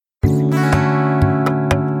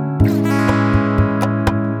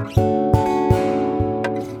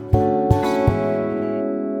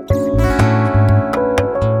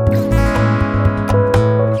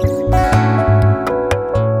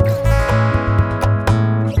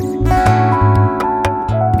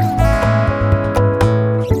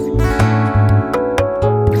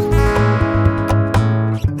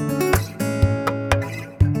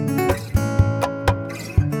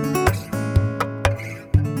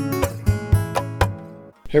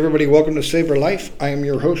Hey everybody, welcome to Savor Life. I am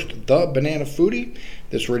your host, The Banana Foodie.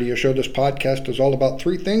 This radio show, this podcast is all about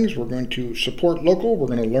three things. We're going to support local, we're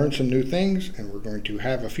going to learn some new things, and we're going to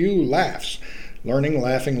have a few laughs. Learning,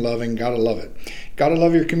 laughing, loving, gotta love it. Gotta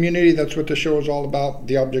love your community, that's what the show is all about.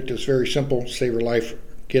 The object is very simple, Savor Life.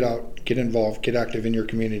 Get out, get involved, get active in your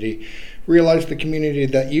community. Realize the community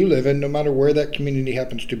that you live in, no matter where that community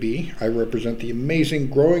happens to be. I represent the amazing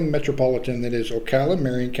growing metropolitan that is Ocala,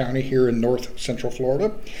 Marion County, here in north central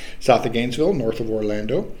Florida, south of Gainesville, north of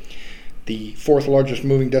Orlando. The fourth largest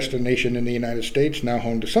moving destination in the United States, now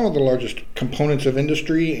home to some of the largest components of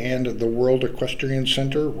industry, and the World Equestrian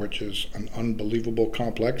Center, which is an unbelievable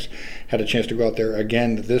complex. Had a chance to go out there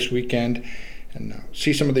again this weekend and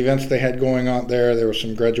see some of the events they had going on there. There was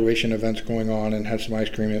some graduation events going on and had some ice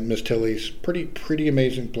cream at Miss Tilly's. Pretty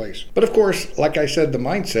amazing place. But of course, like I said, the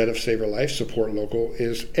mindset of Savor Life, support local,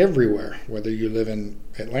 is everywhere. Whether you live in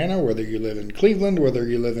Atlanta, whether you live in Cleveland, whether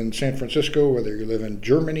you live in San Francisco, whether you live in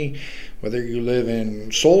Germany, whether you live in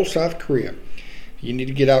Seoul, South Korea. You need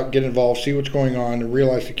to get out, get involved, see what's going on, and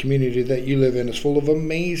realize the community that you live in is full of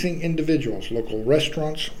amazing individuals. Local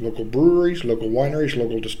restaurants, local breweries, local wineries,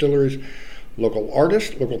 local distilleries, local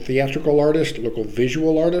artists, local theatrical artists, local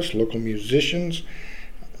visual artists, local musicians.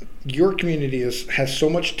 Your community has so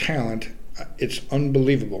much talent, it's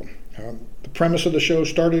unbelievable. The premise of the show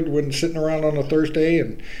started when sitting around on a Thursday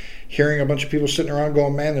and hearing a bunch of people sitting around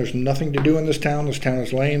going, man, there's nothing to do in this town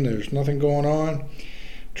is lame, there's nothing going on.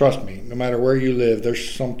 Trust me, no matter where you live,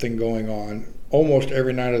 there's something going on almost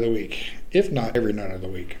every night of the week, if not every night of the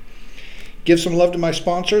week. Give some love to my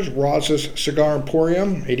sponsors, Roz's Cigar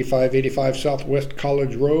Emporium, 8585 Southwest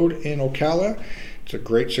College Road in Ocala. It's a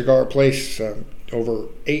great cigar place, over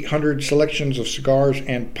 800 selections of cigars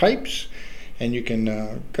and pipes, and you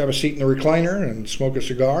can grab a seat in the recliner and smoke a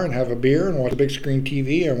cigar and have a beer and watch a big screen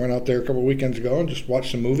TV. I went out there a couple of weekends ago and just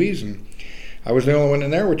watched some movies, and I was the only one in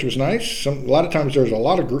there, which was nice. A lot of times there's a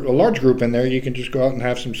large group in there. You can just go out and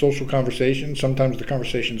have some social conversation. Sometimes the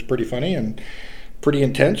conversation's pretty funny and pretty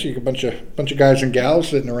intense. You get a bunch of guys and gals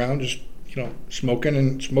sitting around just, smoking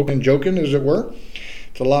and joking, as it were.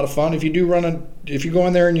 It's a lot of fun. If you go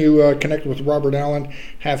in there and you connect with Robert Allen,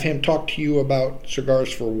 have him talk to you about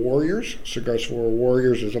Cigars for Warriors. Cigars for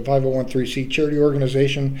Warriors is a 501(c) charity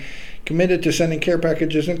organization committed to sending care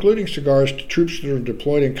packages, including cigars, to troops that are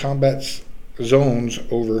deployed in combat zones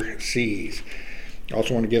overseas. I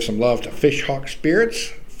also want to give some love to Fish Hawk Spirits.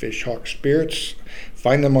 Fish Hawk Spirits,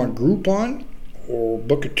 find them on Groupon or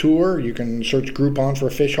book a tour. You can search Groupon for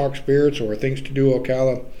Fish Hawk Spirits or Things to Do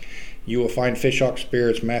Ocala. You will find Fish Hawk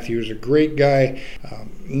Spirits. Matthew is a great guy.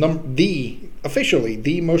 Officially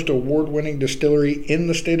the most award-winning distillery in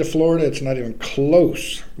the state of Florida. It's not even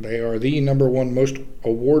close. They are the number one most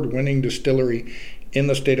award-winning distillery in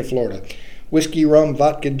the state of Florida. Whiskey, rum,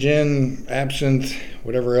 vodka, gin, absinthe,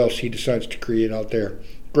 whatever else he decides to create out there.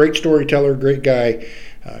 Great storyteller, great guy,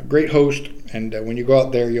 great host, and when you go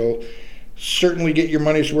out there, you'll certainly get your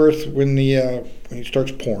money's worth when he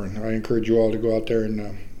starts pouring. I encourage you all to go out there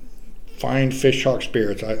and find Fish Hawk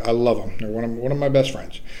Spirits. I love them. They're one of my best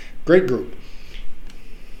friends. Great group.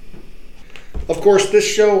 Of course, this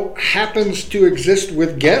show happens to exist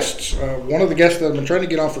with guests. One of the guests that I've been trying to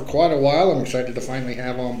get on for quite a while, I'm excited to finally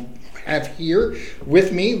have here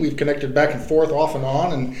with me. We've connected back and forth off and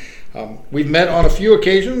on, and we've met on a few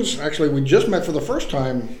occasions. Actually, we just met for the first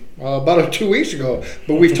time about 2 weeks ago,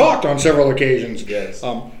 but we've talked on several occasions. Yes.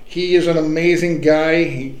 He is an amazing guy.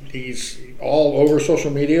 He's all over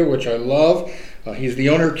social media, which I love. He's the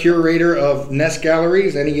owner-curator of Nest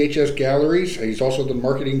Galleries, NEHS Galleries. He's also the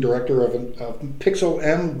marketing director of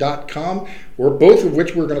PixelM.com, both of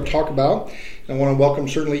which we're going to talk about. And I want to welcome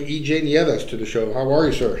certainly EJ Nieves to the show. How are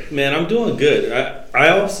you, sir? Man, I'm doing good. I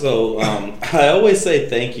also I always say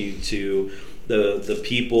thank you to the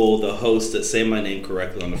people, the hosts that say my name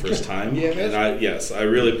correctly on the first time. Yeah, and I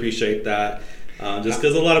really appreciate that. Just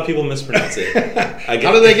because a lot of people mispronounce it.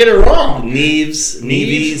 How do they get it wrong?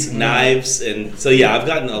 Neves, knives, and so yeah, I've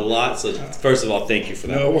gotten a lot. So first of all, thank you for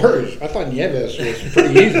that. No worries. I thought Nieves was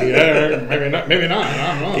pretty easy. Maybe not.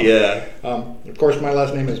 I don't know. Yeah. Of course, my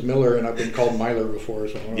last name is Miller, and I've been called Myler before.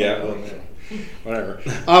 So whatever.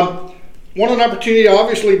 Want an opportunity,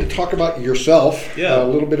 obviously, to talk about yourself. Yeah. A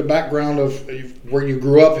little bit of background of where you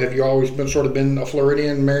grew up. Have you always been a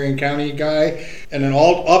Floridian, Marion County guy? And then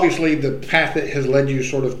obviously the path that has led you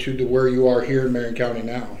sort of to where you are here in Marion County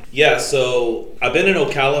now. Yeah, so I've been in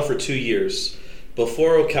Ocala for 2 years.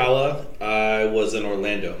 Before Ocala, I was in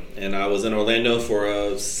Orlando. And I was in Orlando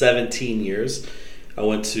for 17 years. I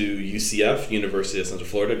went to UCF, University of Central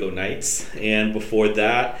Florida, go Knights. And before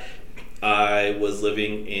that, I was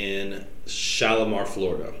living in Shalimar,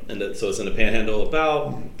 Florida, and so it's in the Panhandle,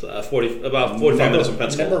 about 45 minutes from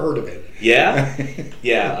Pensacola. Never heard of it. Yeah,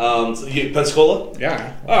 yeah. So Pensacola.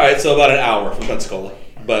 Yeah. All right, so about an hour from Pensacola,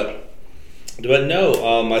 but no.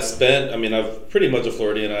 I'm pretty much a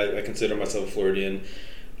Floridian. I consider myself a Floridian.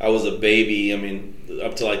 I was a baby. I mean,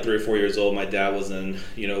 up to like 3 or 4 years old, my dad was in.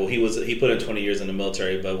 He put in 20 years in the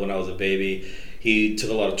military, but when I was a baby, he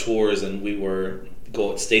took a lot of tours, and we were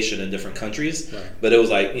stationed in different countries. Right. But it was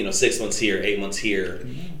like 6 months here, 8 months here.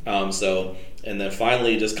 Mm-hmm. And then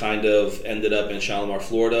finally, just kind of ended up in Shalimar,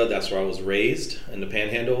 Florida. That's where I was raised in the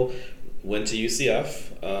Panhandle. Went to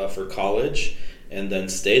UCF for college. And then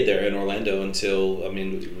stayed there in Orlando until,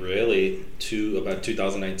 really about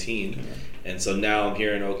 2019. Mm-hmm. And so now I'm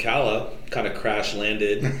here in Ocala, kind of crash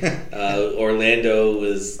landed. Orlando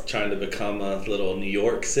was trying to become a little New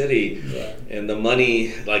York City. Right. And the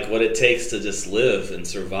money, like what it takes to just live and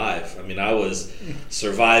survive. I was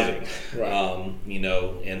surviving, right.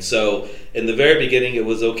 And so in the very beginning it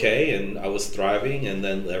was okay and I was thriving. And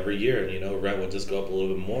then every year, rent would just go up a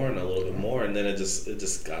little bit more and a little bit more. And then it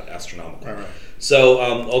just got astronomical. Right. So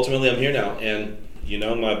ultimately I'm here now. And,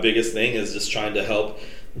 my biggest thing is just trying to help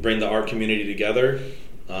bring the art community together,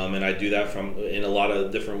 and I do that in a lot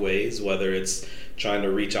of different ways, whether it's trying to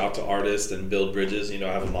reach out to artists and build bridges. I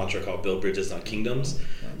have a mantra called build bridges, not kingdoms.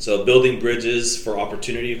 So building bridges for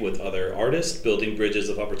opportunity with other artists, building bridges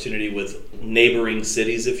of opportunity with neighboring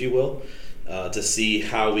cities, if you will, to see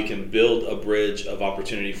how we can build a bridge of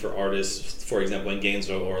opportunity for artists, for example, in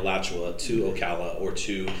Gainesville or Alachua to Ocala or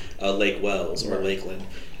to Lake Wells or Lakeland.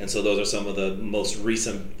 And so those are some of the most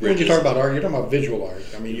recent bridges. When you talk about art, you're talking about visual art.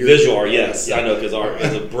 Visual art, yes. Yeah. I know, because art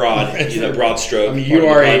is a broad, broad stroke. You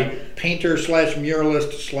are a painter /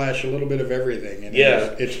 muralist / a little bit of everything. And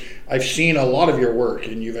yeah. I've seen a lot of your work,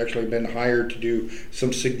 and you've actually been hired to do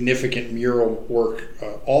some significant mural work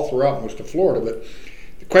all throughout most of Florida. But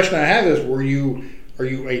the question I have is, are you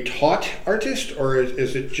a taught artist, or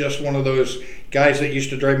is it just one of those guys that used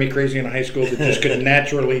to drive me crazy in high school that just could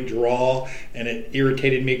naturally draw, and it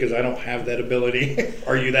irritated me because I don't have that ability?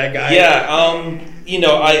 Are you that guy? Yeah,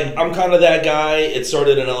 I'm kind of that guy. It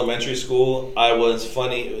started in elementary school. I was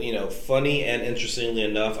funny, and interestingly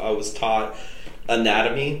enough, I was taught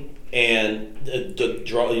anatomy and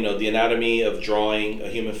the anatomy of drawing a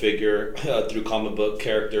human figure through comic book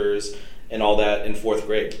characters and all that in 4th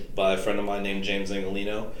grade by a friend of mine named James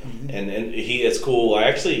Angelino. Mm-hmm. And it's cool. I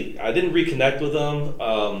didn't reconnect with him.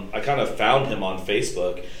 I kind of found him on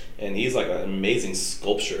Facebook, and he's like an amazing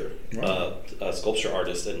sculpture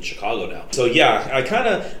artist in Chicago now. So yeah,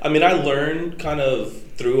 I learned kind of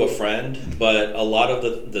through a friend, but a lot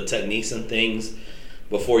of the techniques and things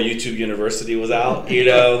before YouTube University was out, you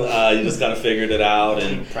just kind of figured it out,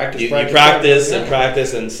 and you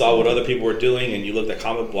practice and saw what other people were doing, and you looked at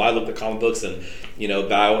I looked at comic books, and I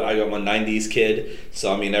got my 90s kid,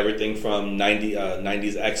 so everything from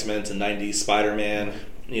 90s X-Men to 90s Spider-Man,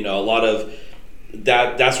 a lot of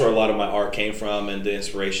that's where a lot of my art came from, and the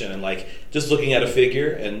inspiration, and like just looking at a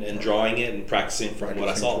figure and drawing it and practicing from what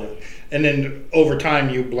I saw. And then over time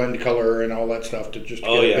you blend color and all that stuff to just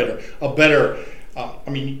get a better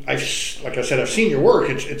I've seen your work.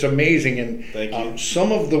 It's amazing, and thank you.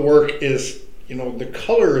 Some of the work is, the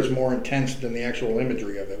color is more intense than the actual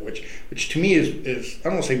imagery of it, which to me is I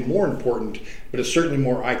don't want to say more important, but it's certainly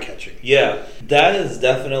more eye-catching. Yeah, that is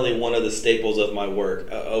definitely one of the staples of my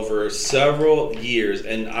work over several years,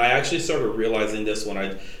 and I actually started realizing this when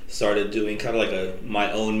I started doing kind of like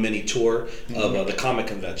my own mini tour of the comic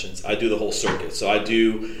conventions. I do the whole circuit, so I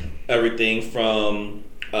do everything from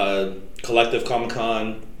Collective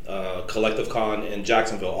Comic-Con, Collective Con in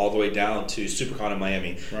Jacksonville, all the way down to SuperCon in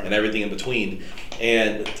Miami, right, and everything in between.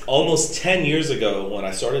 And almost 10 years ago, when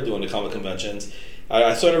I started doing the comic conventions,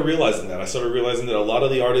 I started realizing that. A lot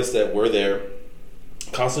of the artists that were there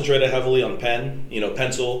concentrated heavily on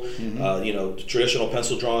pencil, traditional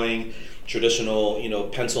pencil drawing, traditional,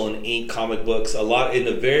 pencil and ink comic books. A lot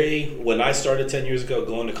when I started 10 years ago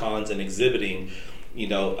going to cons and exhibiting,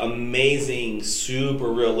 amazing, super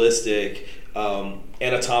realistic,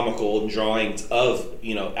 anatomical drawings of,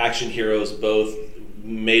 action heroes, both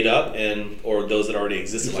made up or those that already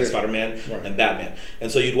existed, like Spider-Man and Batman. And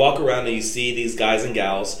so you'd walk around and you see these guys and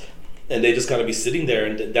gals, and they just kind of be sitting there,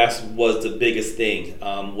 and that was the biggest thing,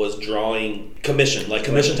 was drawing commission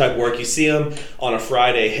type work. You see them on a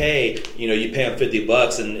Friday, hey, you pay them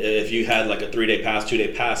 $50, and if you had like a 3-day pass,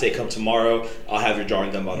 2-day pass, hey, come tomorrow, I'll have your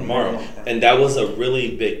drawing done by tomorrow. And that was a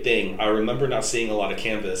really big thing. I remember not seeing a lot of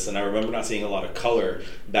canvas, and I remember not seeing a lot of color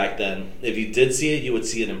back then. If you did see it, you would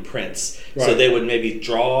see it in prints. Right. So they would maybe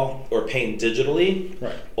draw or paint digitally,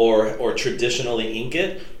 right, or traditionally ink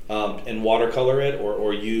it, and watercolor it,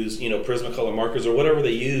 or use Prismacolor markers or whatever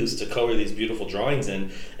they use to color these beautiful drawings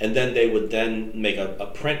in, and then they would then make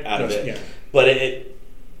a print out of it. Yeah. But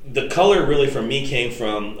the color really for me came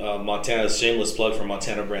from Montana's, shameless plug for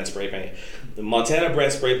Montana brand spray paint. The Montana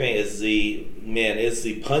brand spray paint is the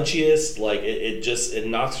punchiest. Like it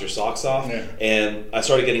knocks your socks off. Yeah. And I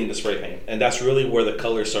started getting into spray paint, and that's really where the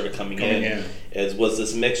colors started coming in. Was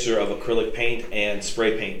this mixture of acrylic paint and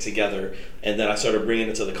spray paint together, and then I started bringing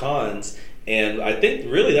it to the cons. And I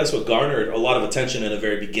think really that's what garnered a lot of attention in the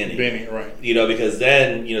very beginning. Right. Because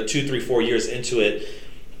then 2, 3, 4 years into it,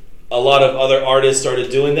 a lot of other artists started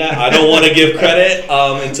doing that. I don't want to give credit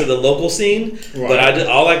into the local scene, right. But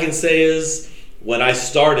all I can say is when I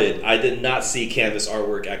started, I did not see canvas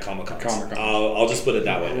artwork at Comic-Cons. I'll just put it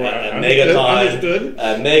that way. Right. At MegaCon,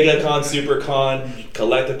 SuperCon,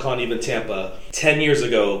 CollectiveCon, even Tampa. 10 years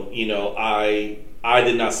ago, I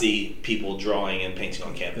did not see people drawing and painting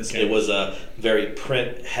on canvas. It was a very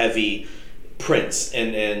print-heavy prints,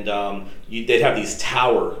 and they'd have these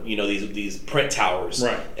these print towers,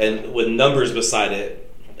 right, and with numbers beside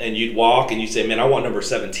it, and you'd walk and you'd say, man, I want number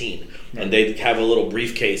 17, right. And they'd have a little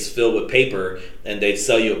briefcase filled with paper, and they'd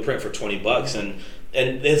sell you a print for $20, and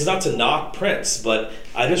it's not to knock prints, but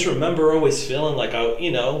I just remember always feeling like I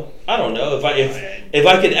don't know if I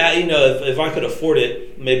could add, if I could afford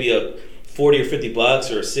it, maybe a $40 or $50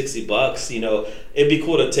 or $60, it'd be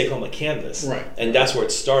cool to take home a canvas. Right. And that's where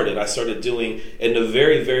it started. I started doing, in the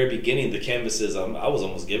very, very beginning, the canvases, I was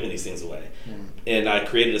almost giving these things away. And I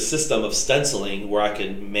created a system of stenciling where I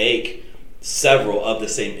could make several of the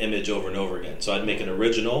same image over and over again. So I'd make an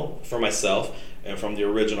original for myself, and from the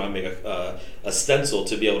original I'd make a stencil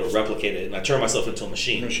to be able to replicate it, and I turned myself into a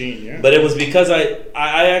machine. Yeah. But it was because I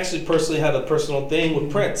actually personally had a personal thing with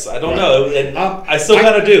prints. I don't know, and I still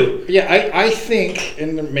kind of do. Yeah, I think,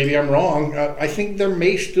 and maybe I'm wrong, I think there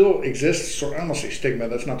may still exist, I don't want to say stigma,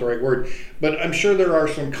 that's not the right word, but I'm sure there are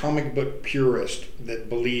some comic book purists that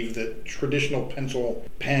believe that traditional pencil,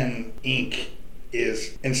 pen, ink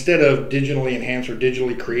is, instead of digitally enhanced or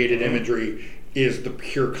digitally created imagery, is the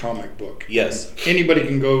pure comic book. Yes. Anybody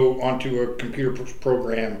can go onto a computer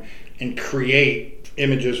program and create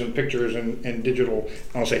images and pictures and digital.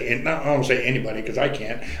 I don't say anybody because I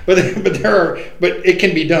can't, but it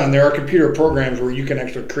can be done. There are computer programs where you can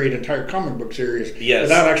actually create entire comic book series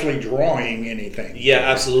without actually drawing anything. Yeah,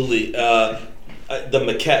 absolutely. The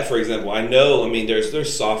maquette, for example,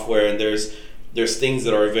 there's software and there's things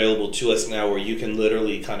that are available to us now where you can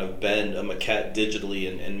literally kind of bend a maquette digitally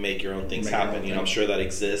and make your own things happen. I'm sure that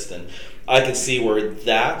exists, and I can see where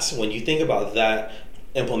when you think about that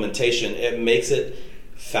implementation, it makes it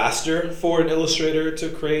faster for an illustrator to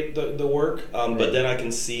create the work. But then I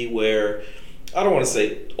can see where, I don't want to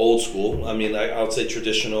say old school, I would say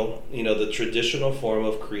traditional, the traditional form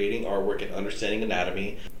of creating artwork and understanding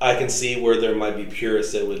anatomy. I can see where there might be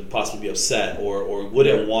purists that would possibly be upset or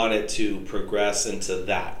wouldn't want it to progress into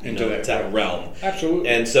that, that realm. Absolutely.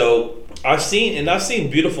 And so I've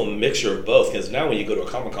seen beautiful mixture of both, because now when you go to a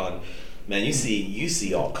Comic-Con, man, you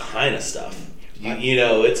see all kind of stuff.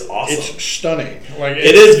 It's awesome. It's stunning.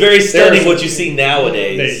 It is very stunning what you see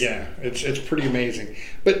nowadays. Yeah, it's pretty amazing.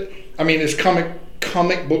 But as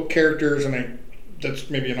comic book characters, and that's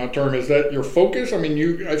maybe an odd term, is that your focus?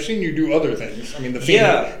 I've seen you do other things.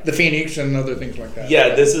 The Phoenix and other things like that.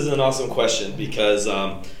 Yeah, this is an awesome question because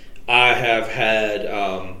I have had.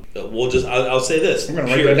 I'll say this. I'm going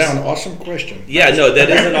to write that down. Awesome question. Yeah, no, that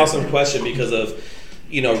is an awesome question because of.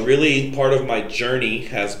 Really part of my journey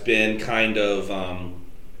has been kind of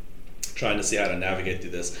trying to see how to navigate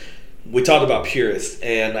through this. We talked about purists,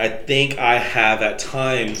 and I think I have at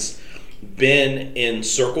times been in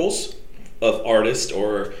circles of artists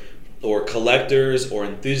or collectors or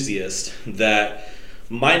enthusiasts that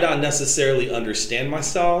might not necessarily understand my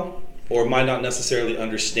style or might not necessarily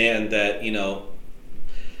understand that,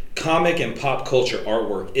 comic and pop culture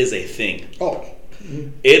artwork is a thing. Oh.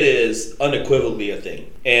 It is unequivocally a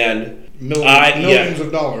thing, and millions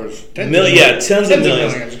of dollars, tens of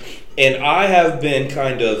millions. And I have been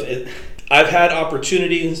I've had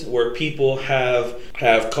opportunities where people have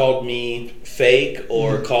called me fake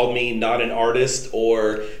or called me not an artist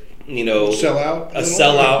or a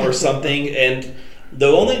sellout or something. And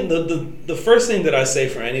the first thing that I say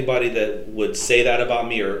for anybody that would say that about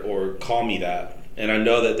me or call me that, and I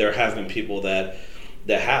know that there have been people that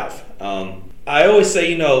have. I always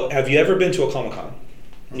say, have you ever been to a Comic-Con?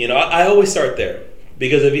 I always start there.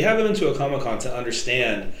 Because if you haven't been to a Comic-Con to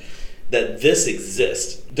understand that this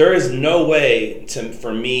exists. There is no way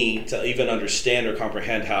for me to even understand or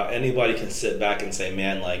comprehend how anybody can sit back and say,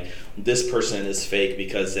 man, like, this person is fake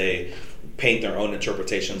because they paint their own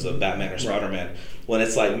interpretations of Batman or Spider-Man. When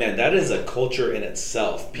it's like, man, that is a culture in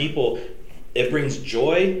itself. People, it brings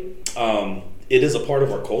joy. It is a part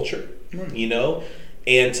of our culture, you know?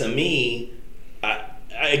 And to me,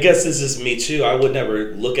 I guess this is me too. I would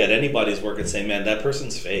never look at anybody's work and say, man, that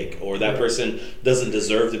person's fake, or that person doesn't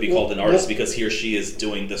deserve to be called an artist because he or she is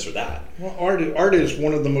doing this or that. Well, art is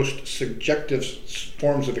one of the most subjective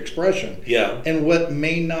forms of expression. Yeah. And what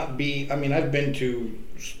may not be, I mean, I love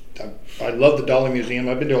the Dali Museum.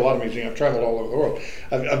 I've been to a lot of museums. I've traveled all over the world.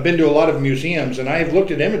 I've been to a lot of museums, and I've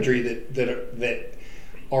looked at imagery that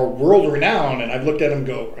are world renowned, and I've looked at them and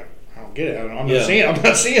go, I don't get it. I'm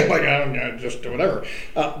not seeing like I just whatever.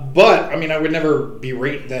 But I mean, I would never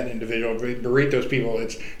berate that individual, berate those people.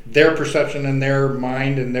 It's their perception and their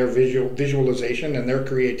mind and their visualization and their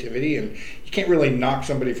creativity, and you can't really knock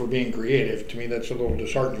somebody for being creative. To me, that's a little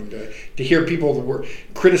disheartening to hear people that were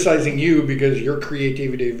criticizing you because your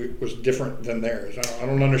creativity was different than theirs. I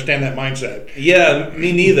don't understand that mindset. Yeah,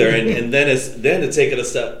 me neither. And then to take it a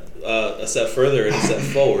step further and a step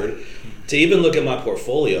forward, to even look at my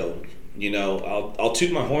portfolio. You know, I'll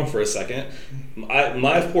toot my horn for a second.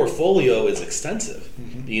 My portfolio is extensive.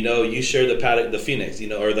 Mm-hmm. You know, you share the Phoenix, you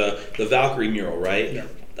know, or the Valkyrie mural, right? Yeah.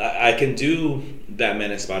 I can do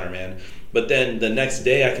Batman and Spider-Man, but then the next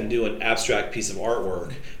day I can do an abstract piece of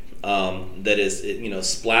artwork that is, you know,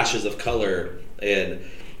 splashes of color and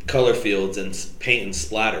color fields and paint and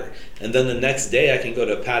splatter. And then the next day I can go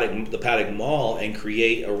to the Paddock Mall and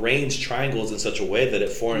arrange triangles in such a way that it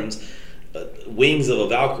forms wings of a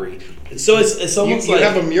Valkyrie. So it's almost you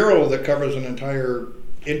have a mural that covers an entire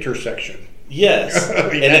intersection. Yes,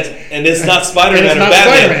 and it's not Spider-Man or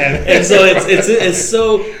Batman. And so it's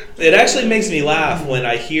so it actually makes me laugh when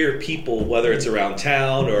I hear people, whether it's around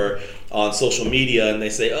town or on social media, and they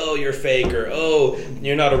say, "Oh, you're fake," or "Oh,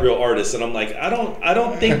 you're not a real artist," and I'm like, I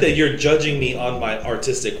don't think that you're judging me on my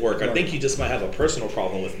artistic work. I think you just might have a personal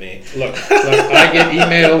problem with me. Look, I get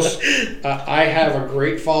emails. I have a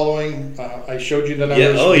great following. I showed you the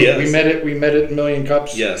numbers. Yeah. Oh, yes. We met at Million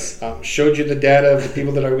Cups. Yes. Showed you the data of the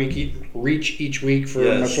people that I reach each week for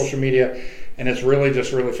my social media. And it's really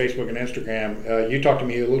Facebook and Instagram. You talked to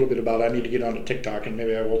me a little bit about I need to get onto TikTok, and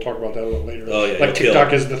maybe I will talk about that a little later. Oh, yeah, like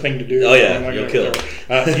TikTok is the thing to do. Oh, yeah, you'll kill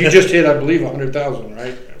it. You just hit, I believe, 100,000,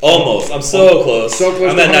 right? Almost. I'm so close. So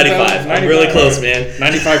close. I'm at 95. I'm really close, man.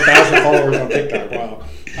 95,000 followers on TikTok.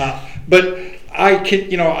 Wow. But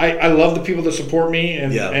I love the people that support me,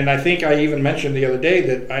 and I think I even mentioned the other day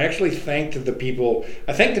that I actually thanked the people.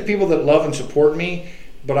 I thank the people that love and support me.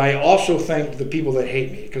 But I also thank the people that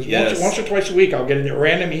hate me, because once or twice a week I'll get a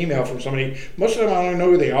random email from somebody. Most of them I don't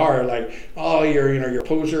know who they are. Like, oh, you're a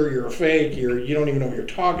poser, you're a fake, you don't even know what you're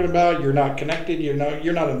talking about, you're not connected, you're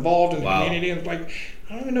not involved in the community. And it's like,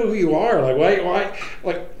 I don't even know who you are. Like, why?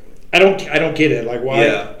 Like, I don't get it. Like, why?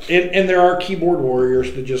 Yeah. And there are keyboard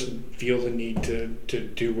warriors that just feel the need to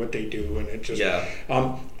do what they do, and it just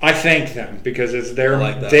I thank them because it's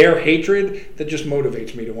their hatred that just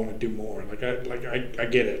motivates me to want to do more. Like I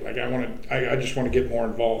get it. Like I just want to get more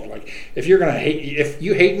involved. Like if you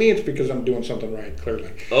hate me, it's because I'm doing something right. Clearly.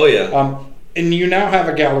 Oh yeah. And you now have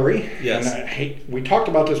a gallery. Yes. And we talked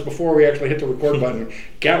about this before we actually hit the record button.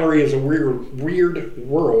 Gallery is a weird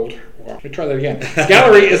world. Well, let me try that again.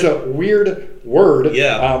 Gallery is a weird word.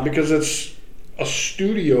 Yeah. Because it's a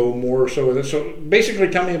studio more so. So basically,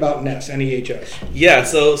 tell me about NES. N-E-H-S. Yeah.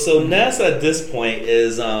 So NES at this point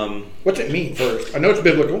is what's it mean first? I know it's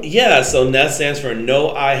biblical. Yeah. So NES stands for No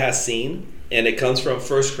Eye Has Seen. And it comes from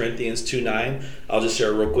 1 Corinthians 2:9. I'll just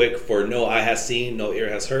share real quick. For no eye has seen, no ear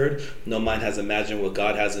has heard, no mind has imagined what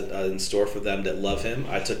God has in store for them that love Him.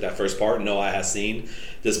 I took that first part, no eye has seen,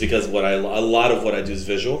 just because a lot of what I do is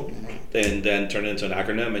visual, and then turn it into an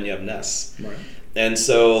acronym, and you have NES. Right. And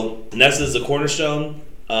so NES is the cornerstone.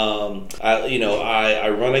 I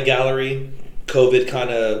run a gallery.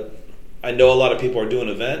 COVID I know a lot of people are doing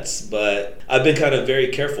events, but I've been kind of very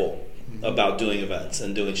careful about doing events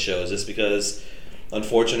and doing shows, just because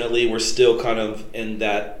unfortunately we're still kind of in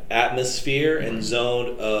that atmosphere and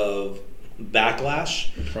zone of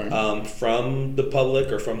backlash from the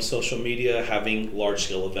public or from social media having large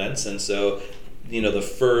scale events. And so the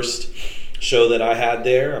first show that I had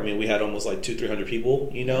there, I mean, we had almost like 200-300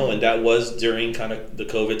 people, and that was during kind of the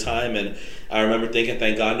COVID time. And I remember thinking,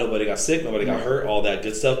 thank God nobody got sick, nobody got hurt, all that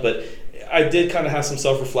good stuff. But I did kind of have some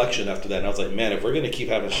self-reflection after that, and I was like, man, if we're going to keep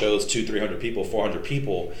having shows 200-300 people, 400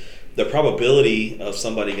 people, the probability of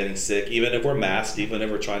somebody getting sick, even if we're masked, even if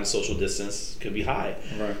we're trying to social distance, could be high.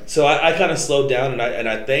 Right. So I kind of slowed down, and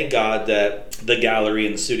I thank God that the gallery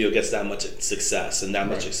and the studio gets that much success and that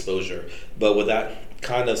much exposure. But with that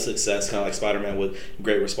kind of success, kind of like Spider-Man, with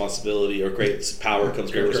great responsibility or great power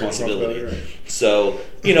comes great responsibility. Right. So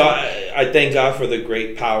I thank God for the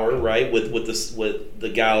great power, right, with the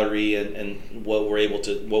gallery and what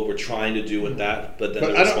we're trying to do with that. But then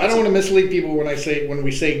I don't want to mislead people when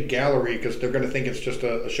we say gallery, because they're going to think it's just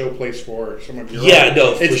a show place for some of your art.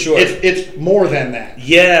 No, for sure. It's more than that.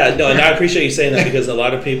 Yeah, no, and I appreciate you saying that, because a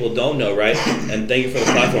lot of people don't know, right? And thank you for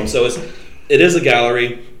the platform. So it is a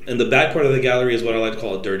gallery. And the back part of the gallery is what I like to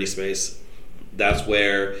call a dirty space. That's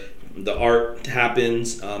where the art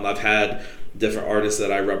happens. I've had different artists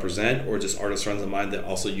that I represent, or just artist friends of mine that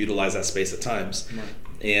also utilize that space at times. Right.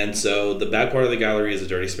 And so the back part of the gallery is a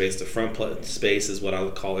dirty space. The front space is what I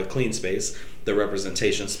would call a clean space, the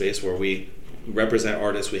representation space, where we represent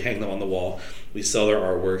artists, we hang them on the wall, we sell their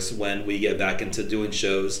artworks. When we get back into doing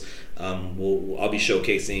shows, I'll be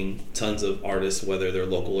showcasing tons of artists, whether they're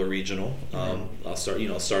local or regional. I'll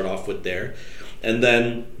start off with there, and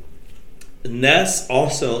then Ness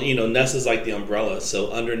also. Ness is like the umbrella.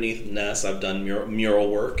 So underneath Ness, I've done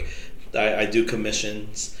mural work. I do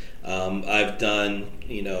commissions. I've done,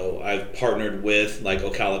 I've partnered with like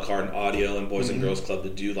Ocala Car and Audio and Boys and Girls Club to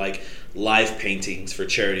do like live paintings for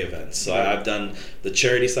charity events. So I've done the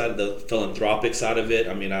charity side, the philanthropic side of it.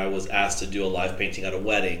 I was asked to do a live painting at a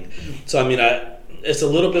wedding. So it's a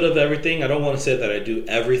little bit of everything. I don't want to say that I do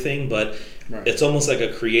everything, but it's almost like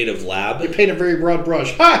a creative lab. You paint a very broad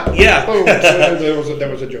brush. Ha! Yeah. Boom.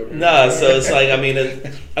 That was a joke. No, so it's like,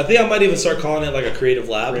 I think I might even start calling it like a creative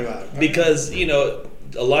lab. Because,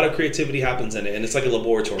 a lot of creativity happens in it, and it's like a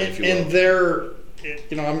laboratory, if you will. And there,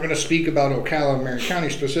 I'm going to speak about Ocala and Marion County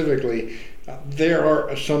specifically. There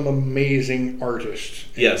are some amazing artists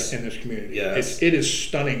in this community. Yes. It is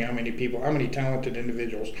stunning how many people, how many talented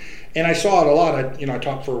individuals. And I saw it a lot. I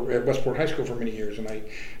taught at Westport High School for many years, and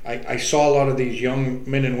I saw a lot of these young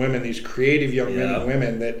men and women, these creative young men and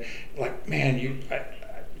women that, like, man,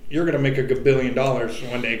 you're going to make $1 billion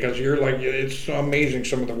one day, because you're like, it's amazing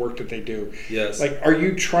some of the work that they do. Yes. Like, are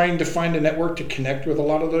you trying to find a network to connect with a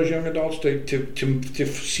lot of those young adults to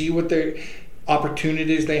see what their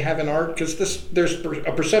opportunities they have in art? Because there's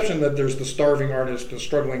a perception that there's the starving artist, the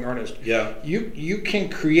struggling artist. Yeah. You can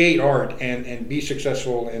create art and be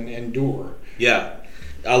successful and endure. Yeah.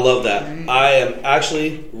 I love that. I am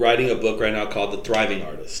actually writing a book right now called The Thriving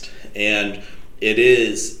Artist. And it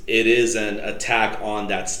is an attack on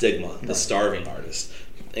that stigma, the starving artist.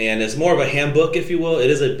 And it's more of a handbook, if you will. It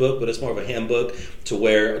is a book, but it's more of a handbook, to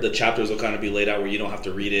where the chapters will kind of be laid out where you don't have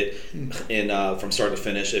to read it from start to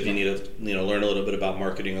finish. If you need to learn a little bit about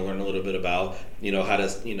marketing, or learn a little bit about how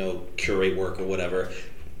to curate work or whatever,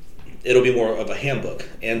 it'll be more of a handbook.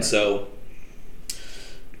 And so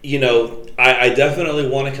I definitely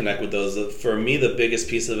want to connect with those. For me, the biggest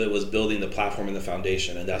piece of it was building the platform and the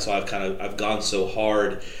foundation, and that's why I've gone so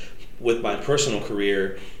hard with my personal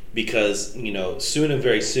career, because soon and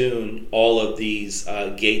very soon, all of these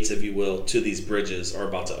gates, if you will, to these bridges are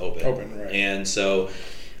about to open. Right. And so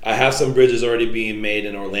I have some bridges already being made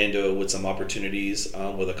in Orlando with some opportunities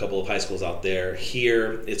with a couple of high schools out there.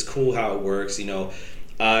 Here, it's cool how it works.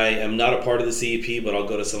 I am not a part of the CEP, but I'll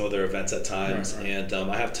go to some of their events at times. Right. And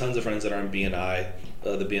I have tons of friends that are in BNI,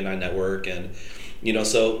 the BNI network. And,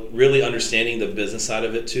 so really understanding the business side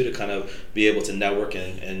of it, too, to kind of be able to network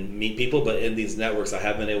and meet people. But in these networks, I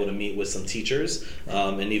have been able to meet with some teachers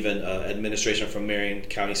and even administration from Marion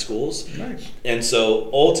County Schools. Nice. And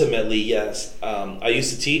so ultimately, yes, I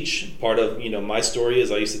used to teach. Part of, my story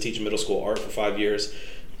is I used to teach middle school art for 5 years.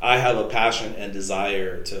 I have a passion and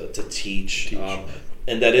desire to teach.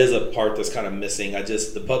 And that is a part that's kind of missing.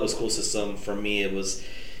 The public school system, for me,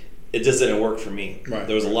 it just didn't work for me. Right.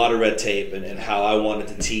 There was a lot of red tape and how I wanted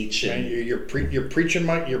to teach. And you're preaching,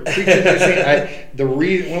 Mike. You're preaching.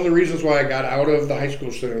 One of the reasons why I got out of the high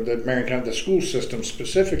school system, the school system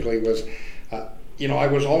specifically, was, I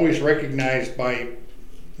was always recognized by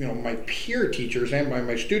my peer teachers and by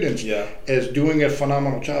my students as doing a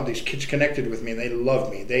phenomenal job. These kids connected with me, and they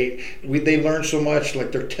loved me. They learned so much,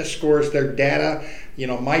 like their test scores, their data.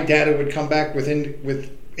 My data would come back with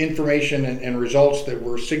information and results that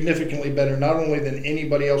were significantly better, not only than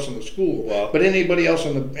anybody else in the school, but anybody else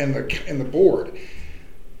in the board.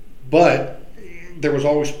 But there was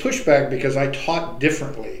always pushback because I taught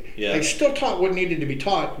differently. Yeah. I still taught what needed to be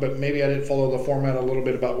taught, but maybe I didn't follow the format a little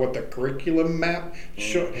bit about what the curriculum map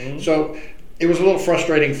showed. So it was a little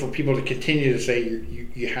frustrating for people to continue to say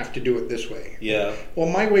you have to do it this way. Yeah. Well,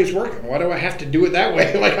 my way's working. Why do I have to do it that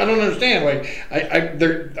way? Like, I don't understand. Like,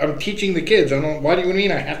 I'm teaching the kids. Why do you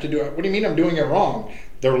mean I have to do it? What do you mean I'm doing it wrong?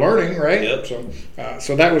 They're learning, right? Yep.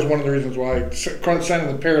 So that was one of the reasons why kind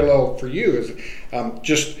of the parallel for you is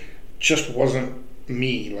just wasn't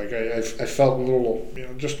me. Like I felt a little,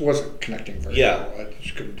 just wasn't connecting very well. I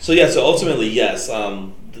just couldn't. So ultimately, yes,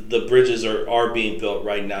 the bridges are being built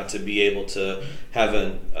right now to be able to have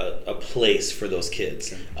a place for those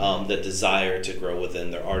kids that desire to grow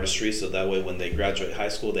within their artistry. So that way, when they graduate high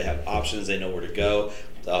school, they have options. They know where to go.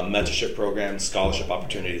 Mentorship programs, scholarship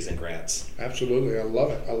opportunities, and grants. Absolutely, I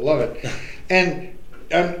love it. And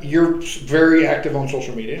you're very active on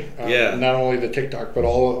social media. Not only the TikTok, but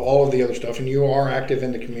all of the other stuff. And you are active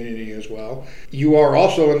in the community as well. You are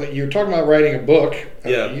also you're talking about writing a book.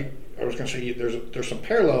 I was going to say there's some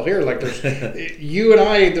parallel here. Like there's you and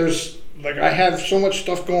I. There's like I have so much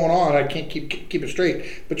stuff going on. I can't keep it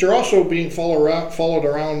straight. But you're also being followed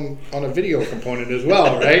around on a video component as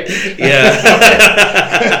well, right?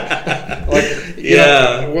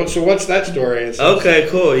 So what's that story? Okay,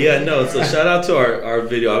 cool. Yeah, no. So shout out to our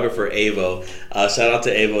videographer Avo. Shout out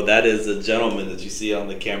to Avo. That is the gentleman that you see on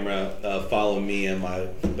the camera following me and my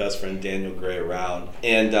best friend Daniel Gray around.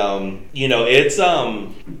 And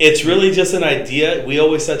it's really just an idea. We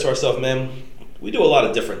always said to ourselves, man, we do a lot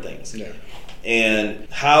of different things. Yeah. And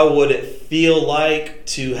how would it feel like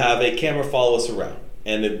to have a camera follow us around?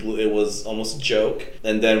 And it was almost a joke.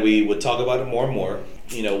 And then we would talk about it more and more.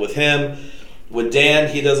 With him, with Dan,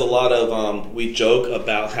 he does a lot of, we joke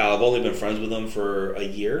about how I've only been friends with him for a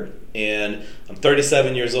year. And I'm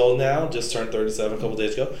 37 years old now, just turned 37 a couple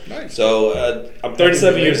days ago. Nice. So I'm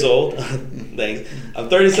 37 years old. Thanks. I'm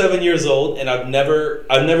 37 years old, and I've never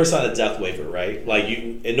signed a death waiver, right? Like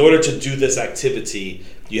in order to do this activity,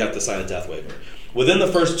 you have to sign a death waiver. Within the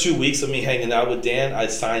first 2 weeks of me hanging out with Dan, I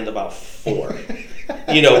signed about 4.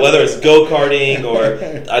 Whether it's go-karting or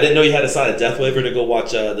I didn't know you had to sign a death waiver to go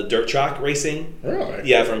watch the dirt track racing. Really?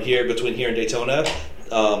 Yeah, between here and Daytona.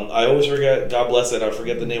 I always forget. God bless it. I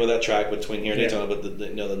forget the name of that track between here and Daytona, but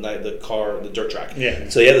the dirt track. Yeah.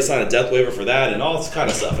 So you had to sign a death waiver for that and all this kind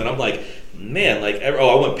of stuff. And I'm like, man,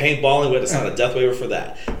 I went paintballing. We had to sign a death waiver for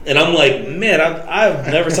that. And I'm like, man, I've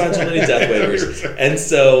never signed so many death waivers. And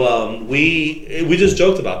so we just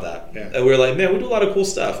joked about that. Yeah. And we were like, man, we do a lot of cool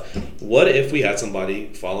stuff. What if we had somebody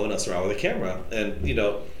following us around with a camera? And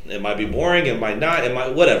it might be boring, it might not,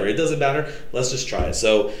 whatever. It doesn't matter. Let's just try it.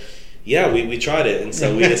 So. Yeah, we tried it, and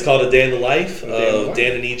so it's called A Day in the Life of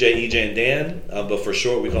Dan and EJ and Dan, but for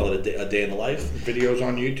short we call it a day in the life. Videos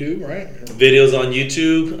on YouTube, right? Videos on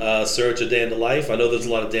YouTube, search A Day in the Life. I know there's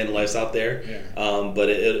a lot of Day in the Lives out there, but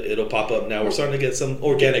it'll pop up now. We're starting to get some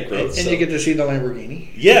organic growth. And you get to see the Lamborghini.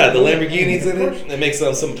 Yeah, the Lamborghini's in it. It makes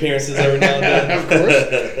some appearances every now and then. Of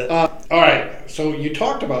course. All right, so you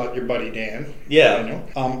talked about your buddy Dan. Yeah.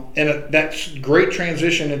 And that's great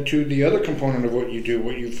transition into the other component of what you do,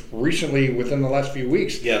 what you've recently, within the last few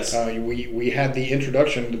weeks. Yes. We had the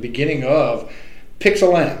introduction, the beginning of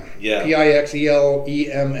Pixelem. Yeah. Pixelemm.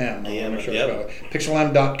 Yep.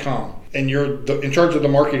 Pixelem.com. And you're in charge of the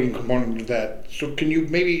marketing component of that. So can you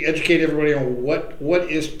maybe educate everybody on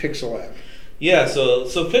what is Pixelem? Yeah, so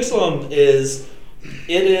Pixelem is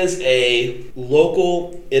a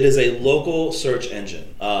local search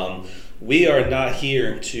engine. We are not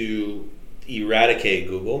here to eradicate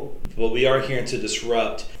Google, but we are here to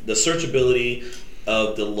disrupt the searchability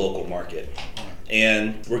of the local market.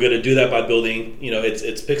 And we're going to do that by building,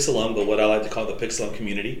 it's Pixelem, but what I like to call the Pixelem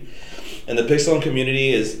community. And the Pixelem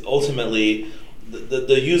community is ultimately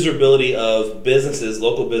the usability of businesses,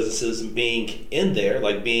 local businesses being in there,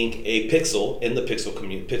 like being a pixel in the Pixelem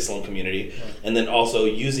community, and then also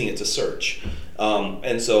using it to search.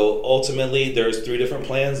 And so ultimately there's 3 different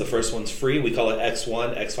plans. The first one's free. We call it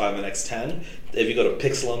X1, X5, and X10. If you go to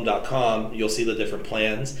pixelem.com, you'll see the different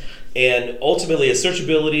plans. And ultimately it's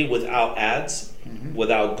searchability without ads,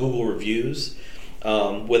 without Google reviews,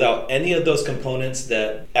 without any of those components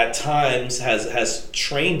that at times has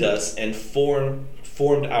trained us and formed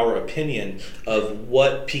our opinion of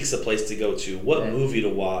what pizza place to go to, what movie to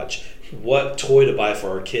watch, what toy to buy for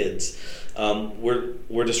our kids.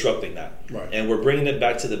 We're disrupting that, and we're bringing it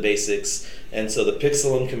back to the basics. And so the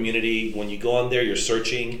Pixelem community, when you go on there, you're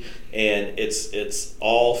searching, and it's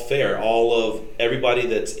all fair. All of everybody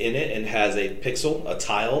that's in it and has a pixel, a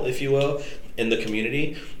tile, if you will, in the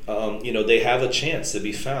community, they have a chance to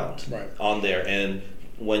be found on there. And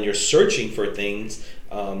when you're searching for things,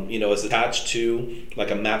 it's attached to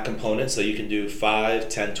like a map component, so you can do 5,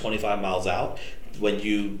 10, 25 miles out. When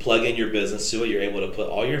you plug in your business to it, you're able to put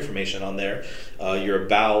all your information on there, your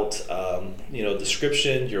about,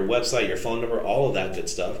 description, your website, your phone number, all of that good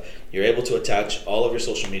stuff. You're able to attach all of your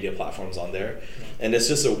social media platforms on there. And it's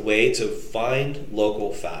just a way to find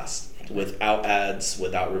local fast without ads,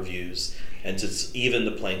 without reviews, and to even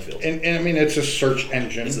the playing field. And I mean, it's a search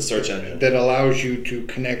engine. It's a search engine that allows you to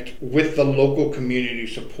connect with the local community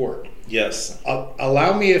support. Yes.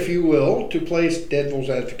 Allow me, if you will, to place devil's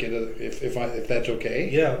advocate, if that's okay.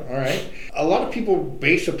 Yeah. All right. A lot of people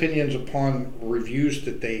base opinions upon reviews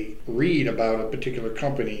that they read about a particular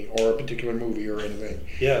company or a particular movie or anything.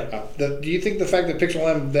 Yeah. Do you think the fact that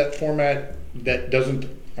Pixel that format that doesn't,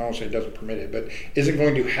 I won't say it doesn't permit it, but isn't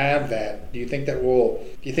going to have that, do you think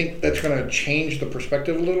that's going to change the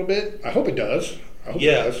perspective a little bit? I hope it does. I hope it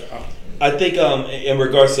does. I think in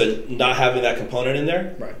regards to not having that component in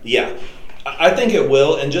there, right? Yeah, I think it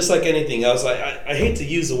will. And just like anything else, I hate to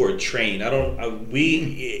use the word train.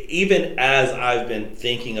 Even as I've been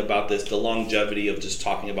thinking about this, the longevity of just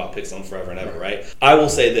talking about Pixel forever and ever, right? I will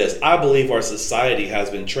say this: I believe our society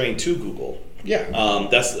has been trained to Google. Yeah.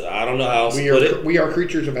 I don't know how else to put it. We are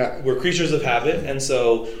creatures of habit. We're creatures of habit, and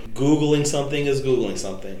so Googling something is Googling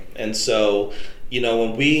something. And so,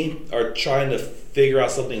 when we are trying to figure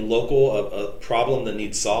out something local, a problem that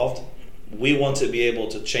needs solved, we want to be able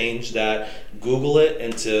to change that, Google it,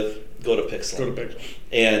 and to go to Pixel.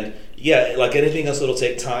 And yeah, like anything else, it'll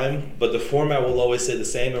take time, but the format will always stay the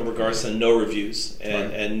same in regards to no reviews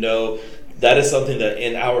and no. That is something that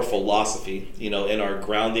in our philosophy, in our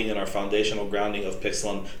grounding, in our foundational grounding of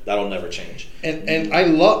Pixel, that'll never change. And I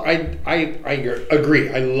agree.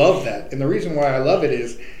 I love that. And the reason why I love it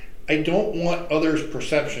is I don't want others'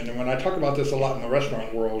 perception. And when I talk about this a lot in the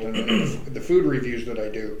restaurant world and the food reviews that I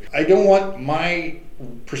do, I don't want my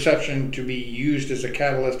perception to be used as a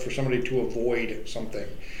catalyst for somebody to avoid something.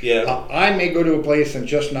 Yeah. I may go to a place and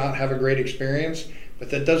just not have a great experience, but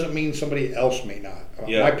that doesn't mean somebody else may not.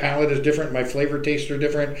 Yeah. My palate is different. My flavor tastes are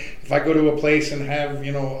different. If I go to a place and have,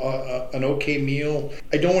 an okay meal,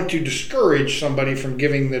 I don't want to discourage somebody from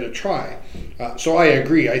giving that a try. So I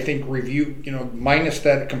agree. I think review, minus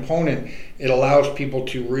that component, it allows people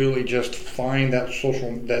to really just find that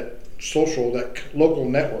local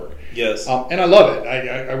network. Yes. And I love it.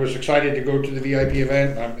 I was excited to go to the VIP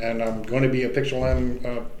event, and I'm going to be a Pixel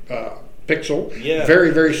very,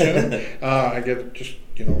 very soon. I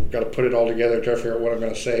got to put it all together, try to figure out what I'm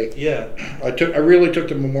going to say. Yeah. I really took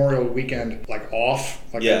the Memorial weekend off.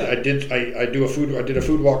 I did a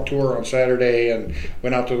food walk tour on Saturday and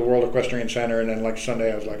went out to the World Equestrian Center, and then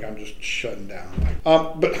Sunday I was I'm just shutting down.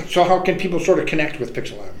 So how can people sort of connect with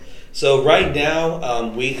Pixel? So right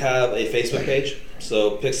now we have a Facebook page.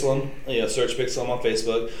 So Pixel, search Pixel on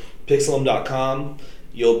Facebook, pixelum.com.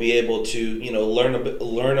 You'll be able to,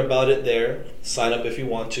 learn about it there. Sign up if you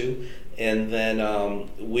want to, and then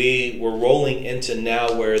we're rolling into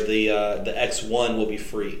now where the X1 will be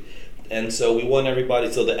free, and so we want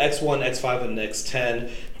everybody. So the X1, X5, and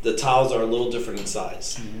X10, the tiles are a little different in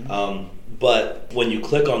size, but when you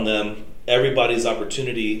click on them, everybody's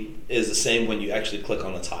opportunity is the same when you actually click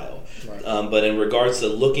on the tile. Right. But in regards to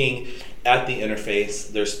looking at the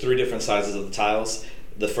interface, there's 3 different sizes of the tiles.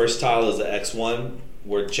 The first tile is the X1.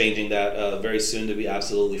 We're changing that very soon to be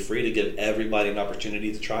absolutely free to give everybody an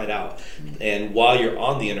opportunity to try it out. And while you're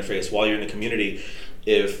on the interface, while you're in the community,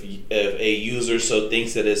 if a user so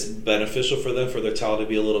thinks that it's beneficial for them for their tile to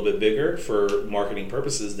be a little bit bigger for marketing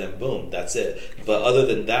purposes, then boom, that's it. But other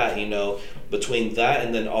than that, between that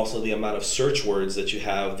and then also the amount of search words that you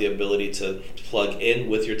have the ability to plug in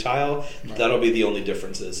with your tile, that'll be the only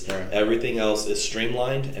differences. Right. Everything else is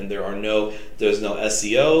streamlined, and there's no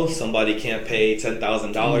SEO. Somebody can't pay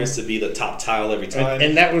 $10,000 to be the top tile every time.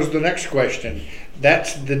 And that was the next question.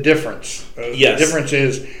 That's the difference. Yes. The difference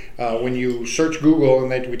is when you search Google,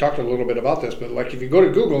 and we talked a little bit about this, but if you go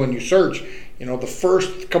to Google and you search, the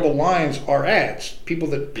first couple lines are ads, people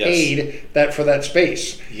that paid that for that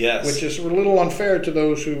space. Yes. Which is a little unfair to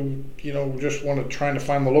those who, just want to try to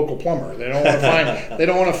find the local plumber. They don't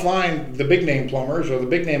want to find the big name plumbers or the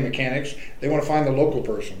big name mechanics. They want to find the local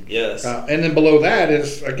person. Yes. And then below that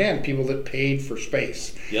is, again, people that paid for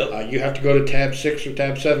space. Yep. You have to go to tab 6 or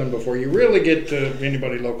tab 7 before you really get to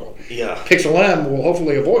anybody local. Yeah. Pixel will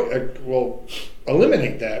hopefully will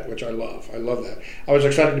eliminate that, which I love. I love that. I was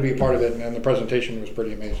excited to be a part of it, and the presentation was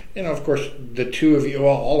pretty amazing. Of course, the two of you,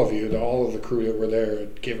 all of the crew that were there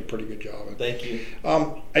gave a pretty good job. Thank you.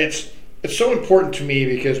 It's so important to me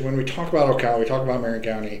because when we talk about Ocala, we talk about Marion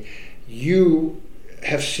County, you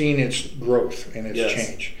have seen its growth and its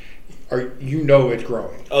change. It's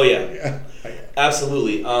growing. Oh, yeah.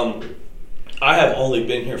 Absolutely. I have only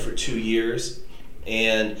been here for 2 years,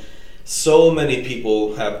 And so many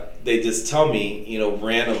people they just tell me,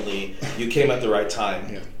 randomly, you came at the right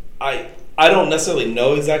time. Yeah. I don't necessarily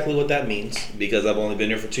know exactly what that means because I've only been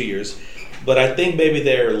here for 2 years. But I think maybe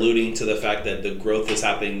they're alluding to the fact that the growth is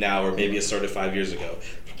happening now, or maybe it started 5 years ago.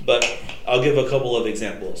 But I'll give a couple of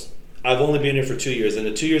examples. I've only been here for 2 years. In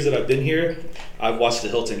the 2 years that I've been here, I've watched the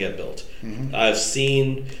Hilton get built. Mm-hmm. I've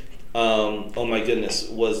seen, oh my goodness,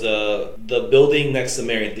 was the building next to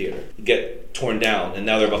Marion Theater get torn down, and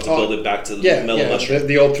now they're about to build it back to the Mellow Mushroom.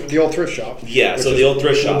 The old thrift shop. Yeah, so the old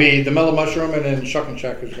thrift shop will be the Mellow Mushroom, and then Shuck and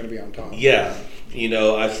Shack is going to be on top. Yeah,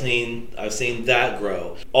 I've seen that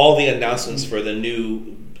grow. All the announcements for the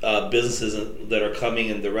new businesses that are coming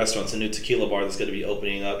in the restaurants, a new tequila bar that's going to be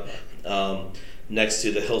opening up next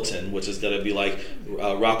to the Hilton, which is going to be like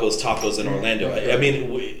Rocco's Tacos in Orlando. I mean,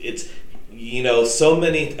 it's so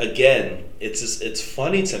many. Again, it's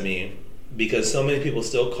funny to me because so many people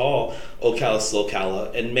still call Ocala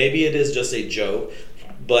Slocala, and maybe it is just a joke,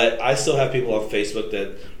 but I still have people on Facebook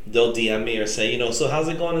that they'll DM me or say, so how's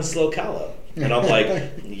it going in Slocala? And I'm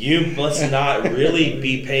like, you must not really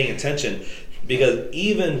be paying attention. Because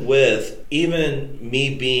even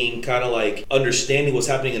me being kind of like understanding what's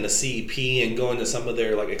happening in the CEP and going to some of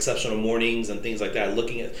their like exceptional mornings and things like that,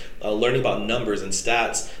 looking at learning about numbers and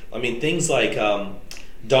stats. I mean, things like the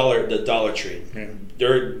Dollar Tree. Yeah.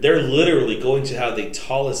 They're literally going to have the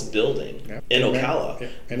tallest building in Ocala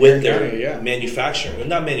with their manufacturing,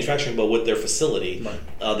 not manufacturing, but with their facility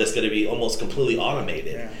that's going to be almost completely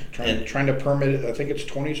automated. Yeah. Trying to permit it, I think it's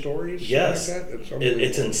 20 stories. Yes, like that.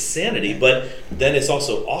 It's insanity, but then it's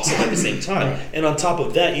also awesome at the same time. And on top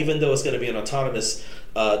of that, even though it's going to be an autonomous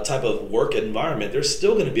type of work environment, they're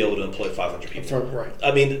still going to be able to employ 500 people. Right.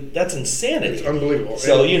 I mean, that's insanity. It's unbelievable.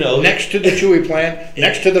 So, next to the Chewy plant,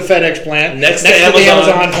 next to the FedEx plant, next to the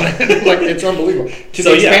Amazon plant. Like, it's unbelievable.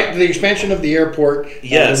 The expansion of the airport,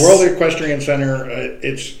 the World Equestrian Center,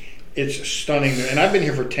 it's stunning. And I've been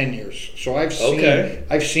here for 10 years. So I've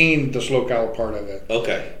seen the Slocala part of it.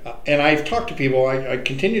 Okay. And I've talked to people, I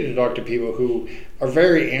continue to talk to people who are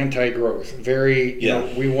very anti-growth, very,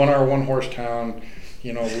 we want our one-horse town.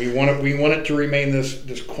 We want it to remain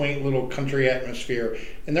this quaint little country atmosphere,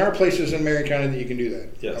 and there are places in Marion County that you can do that.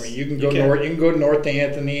 Yes. I mean, you can go north. You can go north to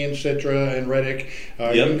Anthony and Citra and Reddick.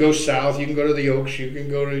 You can go south. You can go to the Oaks. You can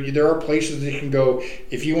go to. There are places that you can go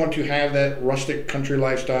if you want to have that rustic country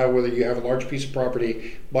lifestyle. Whether you have a large piece of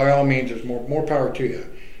property, by all means, there's more power to you.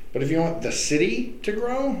 But if you want the city to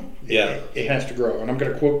grow, it has to grow. And I'm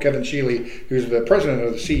going to quote Kevin Sheely, who's the president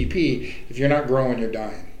of the CEP: "If you're not growing, you're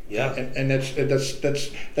dying." Yeah, and that's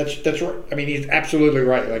right. I mean, he's absolutely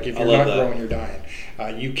right. Like, if you're not growing, you're dying.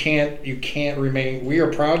 You can't remain. We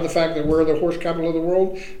are proud of the fact that we're the horse capital of the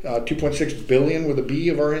world. 2.6 billion with a B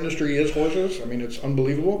of our industry is horses. I mean, it's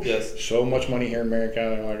unbelievable. Yes. So much money here in Marion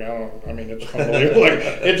County. It's unbelievable.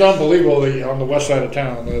 It's unbelievable on the west side of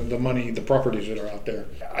town, the money, the properties that are out there.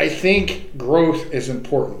 I think growth is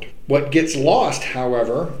important. What gets lost,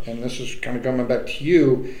 however, and this is kind of coming back to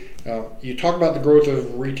you. You talk about the growth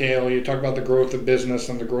of retail, you talk about the growth of business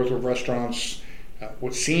and the growth of restaurants.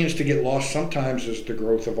 What seems to get lost sometimes is the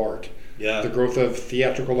growth of art. Yeah. The growth of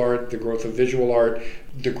theatrical art, the growth of visual art,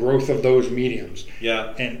 the growth of those mediums.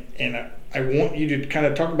 Yeah. And I want you to kind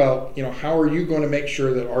of talk about, how are you going to make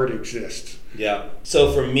sure that art exists? Yeah.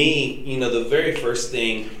 So for me, the very first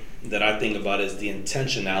thing that I think about is the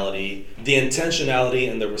intentionality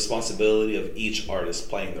and the responsibility of each artist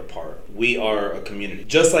playing their part. We are a community.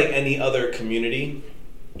 Just like any other community,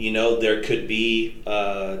 there could be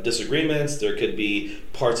disagreements, there could be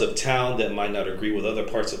parts of town that might not agree with other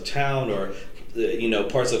parts of town, or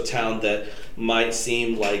parts of town that might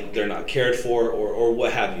seem like they're not cared for, or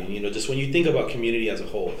what have you, just when you think about community as a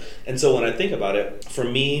whole. And so when I think about it, for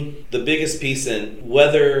me, the biggest piece, in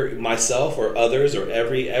whether myself or others or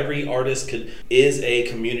every artist is a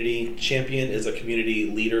community champion, is a community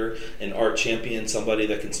leader, an art champion, somebody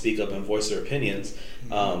that can speak up and voice their opinions.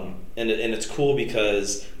 And it's cool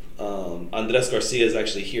because Andres Garcia is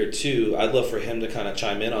actually here too. I'd love for him to kind of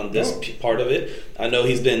chime in on this part of it. I know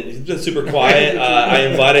he's been super quiet. I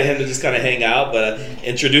invited him to just kind of hang out, but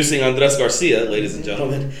introducing Andres Garcia, ladies and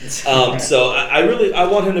gentlemen. So I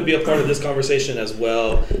want him to be a part of this conversation as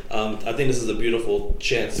well. I think this is a beautiful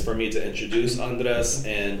chance for me to introduce Andres,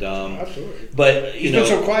 and absolutely. But he's been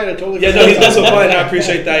so quiet. I totally he's been so quiet. And I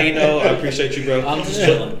appreciate that. I appreciate you, bro. I'm just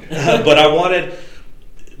chilling. But I wanted.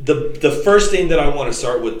 The first thing that I want to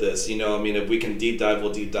start with this, if we can deep dive,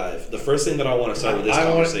 we'll deep dive. The first thing that I want to start with this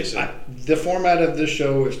conversation. The format of this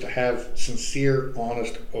show is to have sincere,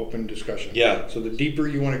 honest, open discussion. Yeah. So the deeper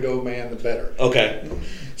you want to go, man, the better. Okay.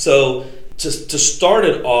 So to start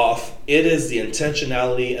it off, it is the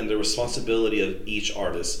intentionality and the responsibility of each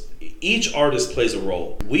artist. Each artist plays a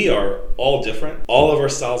role. We are all different. All of our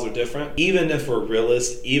styles are different. Even if we're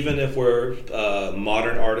realists, even if we're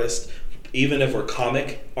modern artists, even if we're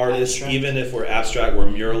comic artists, Abstract. even if we're abstract, we're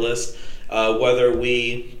muralists. Whether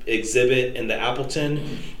we exhibit in the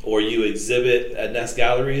Appleton, or you exhibit at Nest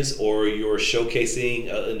Galleries, or you're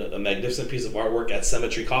showcasing a magnificent piece of artwork at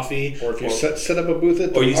Cemetery Coffee, Or if you set up a booth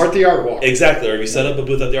at or you- the Art Walk. Exactly, or if you set up a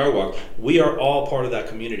booth at the Art Walk, we are all part of that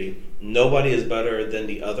community. Nobody is better than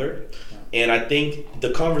the other, and I think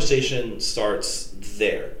the conversation starts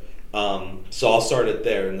there. So I'll start it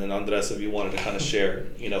there, and then Andres, if you wanted to kind of share,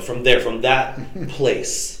 from there, from that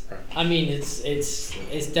place. I mean, it's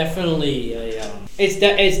definitely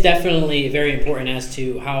it's definitely very important as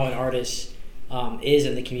to how an artist is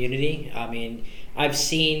in the community. I mean, I've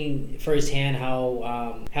seen firsthand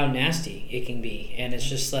how nasty it can be, and it's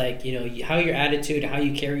just like, how your attitude, how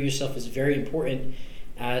you carry yourself is very important,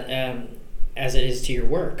 as it is to your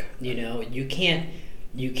work. You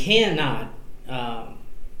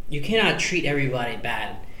cannot treat everybody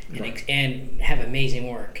bad and have amazing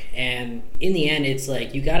work. And in the end, it's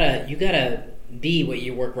like you gotta be what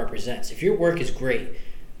your work represents. If your work is great,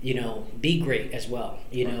 be great as well.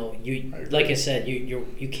 You like I said,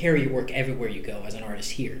 you carry your work everywhere you go as an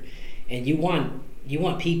artist here, and you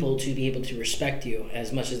want people to be able to respect you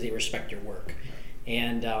as much as they respect your work.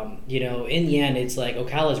 And in the end, it's like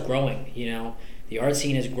Ocala's growing. The art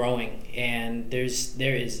scene is growing, and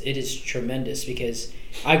it is tremendous, because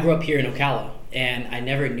I grew up here in Ocala, and I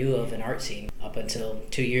never knew of an art scene up until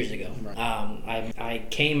 2 years ago. Right. I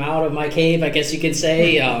came out of my cave, I guess you could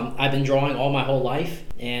say. I've been drawing all my whole life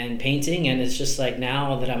and painting, and it's just like,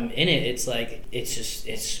 now that I'm in it, it's like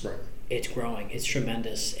it's growing. It's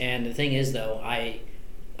tremendous. And the thing is, though, I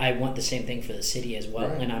want the same thing for the city as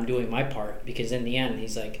well, and I'm doing my part, because in the end,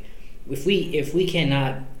 he's like, if we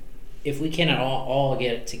cannot all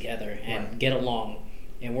get it together and get along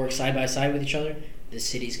and work side by side with each other, the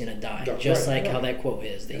city's gonna die. That's just right, like right. how that quote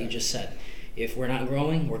is that you just said. If we're not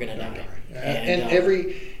growing, we're gonna die. And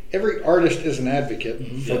every artist is an advocate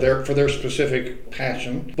for their specific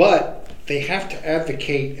passion, but they have to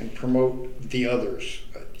advocate and promote the others.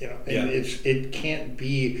 And it can't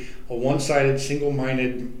be a one-sided,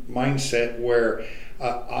 single-minded mindset where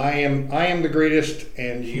I am the greatest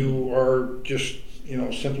and you are just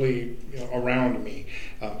simply around me.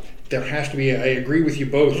 There has to be, I agree with you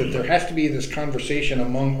both, that there has to be this conversation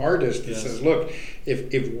among artists that says, look,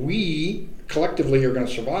 if we collectively are going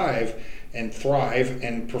to survive and thrive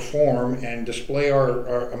and perform and display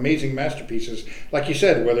our amazing masterpieces, like you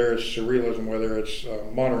said, whether it's surrealism, whether it's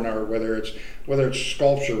modern art, whether it's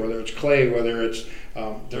sculpture, whether it's clay, whether it's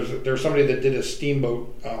there's somebody that did a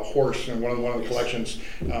steamboat horse in one of the collections,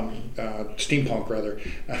 steampunk rather,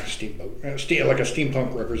 like a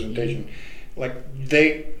steampunk representation. Like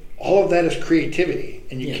all of that is creativity,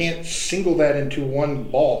 and you can't single that into one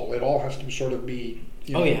ball. It all has to sort of be.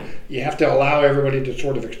 You have to allow everybody to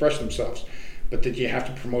sort of express themselves, but that you have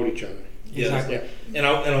to promote each other. Exactly. And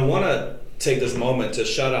I want to take this moment to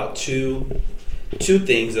shout out two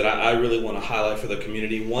things that I really want to highlight for the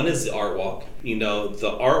community. One is the Art Walk.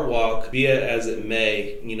 The Art Walk, be it as it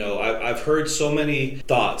may, I've heard so many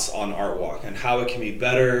thoughts on Art Walk and how it can be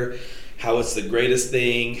better, how it's the greatest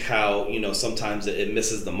thing, how sometimes it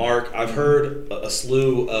misses the mark. I've heard a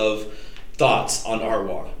slew of thoughts on Art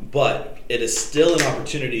Walk, but it is still an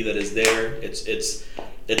opportunity that is there. It's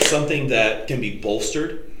something that can be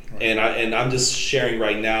bolstered. And I'm just sharing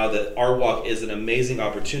right now that Art Walk is an amazing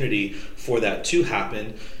opportunity for that to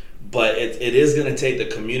happen, but it is going to take the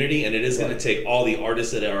community, and it is going to take all the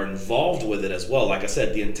artists that are involved with it as well. Like I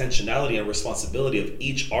said, the intentionality and responsibility of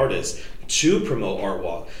each artist to promote Art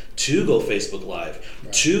Walk, to go Facebook Live,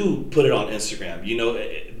 to put it on Instagram.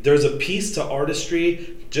 There's a piece to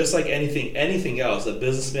artistry, just like anything else. A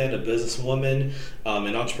businessman, a businesswoman,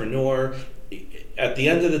 an entrepreneur. At the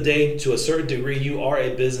end of the day, to a certain degree, you are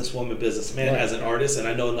a businesswoman, businessman as an artist, and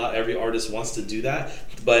I know not every artist wants to do that,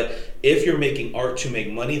 but if you're making art to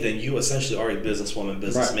make money, then you essentially are a businesswoman,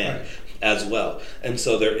 businessman as well. And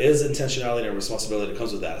so there is intentionality and responsibility that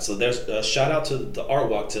comes with that. So there's a shout out to the Art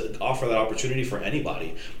Walk to offer that opportunity for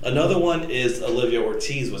anybody. Another one is Olivia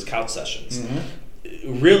Ortiz with Couch Sessions.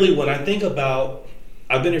 Really, when I think about,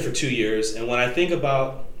 I've been here for 2 years, and when I think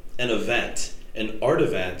about an event, an art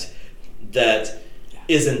event that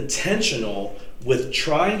is intentional with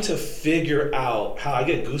trying to figure out how, I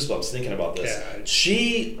get goosebumps thinking about this.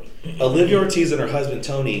 Olivia Ortiz and her husband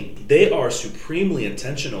Tony, they are supremely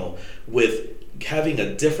intentional with having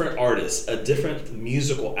a different artist, a different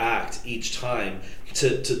musical act each time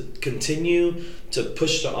to continue to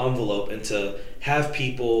push the envelope and to have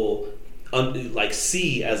people like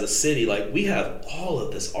see as a city, like we have all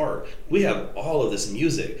of this art, we have all of this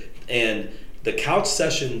music, and the Couch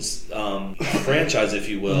Sessions franchise, if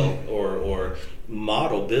you will, or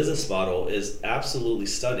business model is absolutely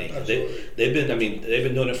stunning. Absolutely. They've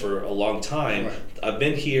been doing it for a long time. Right. I've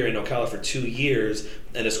been here in Ocala for 2 years,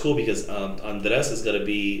 and it's cool because Andres is going to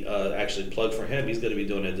be actually plugged for him. He's going to be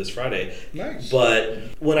doing it this Friday. Nice. But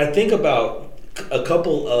when I think about a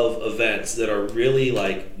couple of events that are really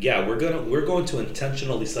like, yeah, we're going to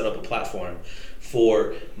intentionally set up a platform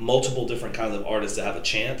for multiple different kinds of artists to have a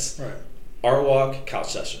chance. Right. Art Walk,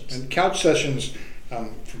 Couch Sessions. And Couch Sessions,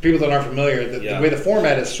 for people that aren't familiar, the way the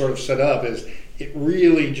format is sort of set up is it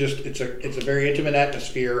really just it's a very intimate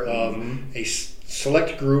atmosphere of a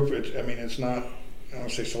select group. It's not, I don't want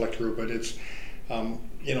to say select group, but it's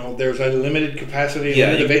there's a limited capacity,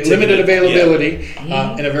 limited availability,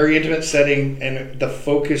 in a very intimate setting, and the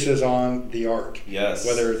focus is on the art. Yes.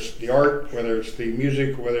 Whether it's the art, whether it's the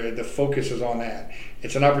music, whether the focus is on that.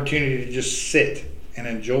 It's an opportunity to just sit and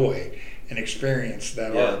enjoy and experience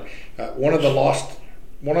that art.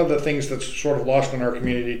 One of the things that's sort of lost in our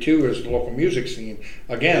community too is the local music scene.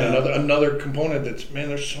 Again, another component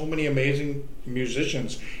there's so many amazing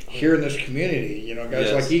musicians here in this community.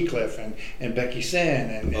 Guys like Ecliph and Becky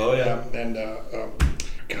Sin and God,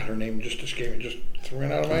 her name just escaped me, just threw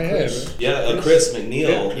it out of my head. Chris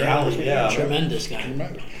McNeil, tremendous guy.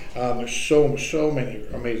 Tremendous. There's so many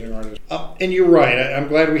amazing artists. And you're right. I'm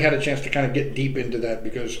glad we had a chance to kind of get deep into that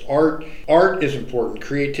because art is important.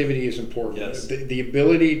 Creativity is important. Yes. The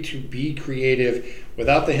ability to be creative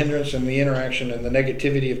without the hindrance and the interaction and the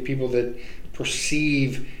negativity of people that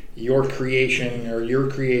perceive your creation or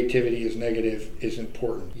your creativity as negative is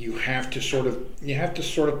important. You have to sort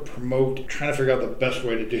of promote, trying to figure out the best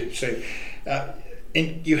way to do it.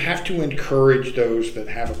 And you have to encourage those that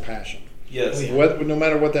have a passion. Yes. No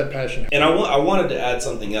matter what that passion is. And I wanted to add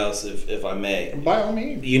something else, if I may. By all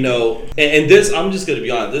means. And this, I'm just going to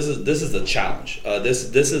be honest. This is a challenge.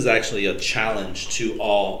 This is actually a challenge to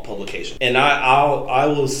all publications. And I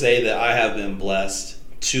will say that I have been blessed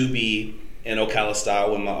to be in Ocala style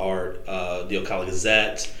with my art, the Ocala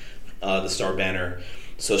Gazette, the Star Banner.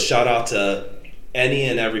 So shout out to any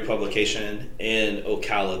and every publication in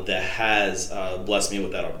Ocala that has blessed me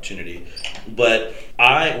with that opportunity. But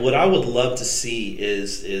what I would love to see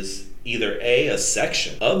is either a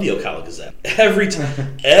section of the Ocala Gazette every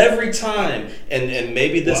time, and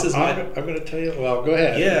maybe this is I'm going to tell you. Well, go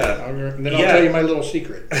ahead. Yeah. Then I'll tell you my little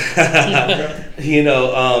secret.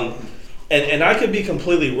 And I could be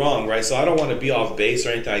completely wrong, right? So I don't want to be off base or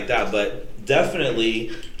anything like that, but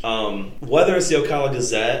definitely, whether it's the Ocala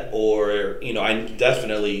Gazette or, I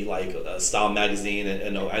definitely like Style Magazine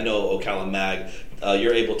and I know Ocala Mag,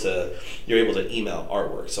 you're able to email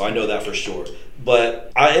artwork. So I know that for sure.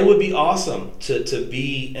 But it would be awesome to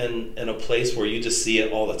be in a place where you just see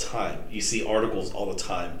it all the time. You see articles all the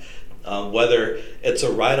time. Whether it's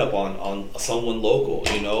a write-up on someone local,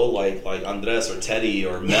 like Andres or Teddy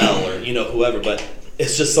or Mel or, whoever, but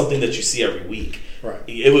it's just something that you see every week. Right.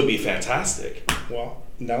 It would be fantastic. Well,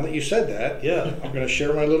 now that you said that, I'm going to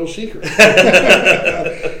share my little secret.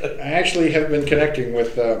 I actually have been connecting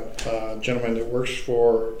with a gentleman that works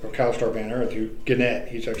for Ocala Star Banner through Gannett.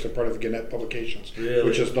 He's actually part of Gannett Publications,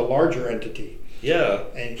 which is the larger entity. Yeah.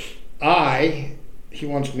 And he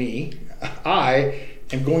wants me, I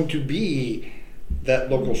am going to be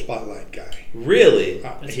that local spotlight guy. Really?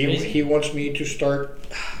 He wants me to start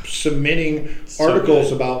submitting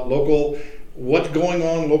articles about what's going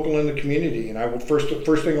on local in the community. And the first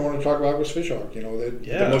thing I want to talk about was Fishhawk,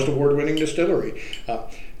 the most award-winning distillery.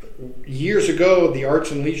 Years ago, the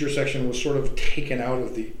arts and leisure section was sort of taken out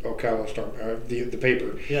of the Ocala Star, the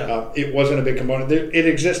paper. Yeah. It wasn't a big component. It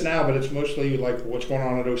exists now, but it's mostly like what's going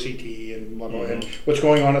on at OCT and blah, blah, and what's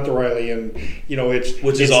going on at the Riley, and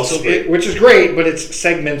which is also great. Which is great, but it's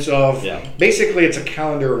segments of basically it's a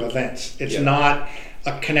calendar of events. It's not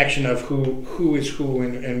a connection of who is who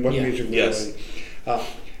and what music really.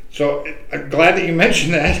 So I'm glad that you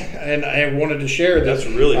mentioned that, and I wanted to share that. That's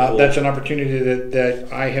really cool. That's an opportunity that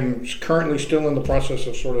I am currently still in the process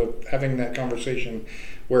of sort of having that conversation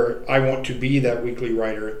where I want to be that weekly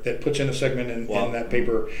writer that puts in a segment in that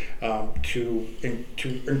paper to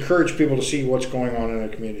encourage people to see what's going on in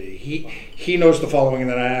the community. He knows the following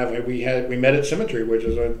that I have. We met at Symmetry, which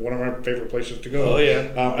is one of my favorite places to go. Oh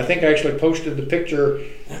yeah. I think I actually posted the picture,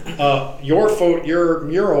 your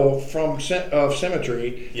mural of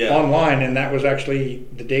Symmetry online, and that was actually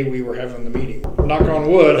the day we were having the meeting. Knock on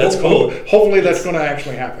wood. That's cool. Hopefully that's going to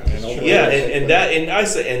actually happen. And I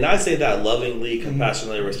say that lovingly,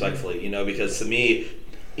 compassionately, respectfully. Because to me,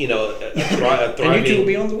 a thriving. And you two will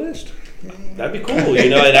be on the list. That'd be cool,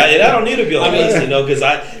 and I don't need to be on the list, because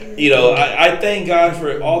I thank God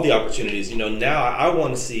for all the opportunities. Now I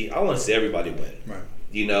want to see everybody win. Right.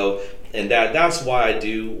 And that's why I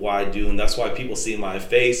do, and that's why people see my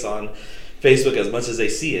face on Facebook as much as they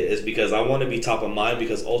see it, is because I want to be top of mind,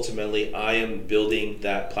 because ultimately I am building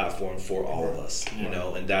that platform for all of us,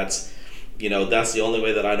 and that's the only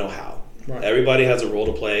way that I know how. Right. Everybody has a role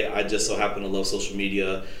to play. I just so happen to love social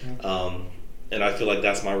media. And I feel like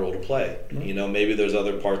that's my role to play. Mm-hmm. Maybe there's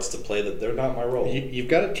other parts to play that they're not my role. You've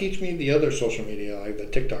got to teach me the other social media, like the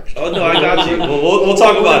TikTok stuff. Oh no, I got you. We'll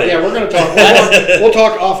talk about it. Yeah, we're going to talk. We'll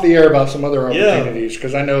talk off the air about some other opportunities,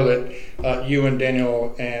 because I know that you and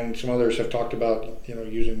Daniel and some others have talked about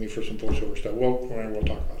using me for some voiceover stuff. We'll talk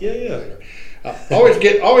about that later. Always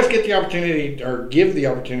get the opportunity, or give the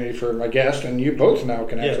opportunity for my guest, and you both now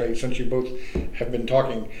can actually, since you both have been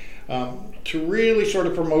talking, to really sort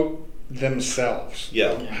of promote themselves.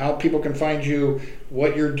 How people can find you,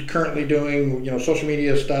 what you're currently doing, social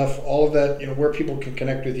media stuff, all of that, where people can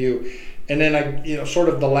connect with you. And then sort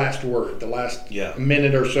of the last word, the last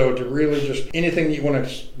minute or so, to really just anything that you want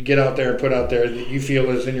to get out there and put out there that you feel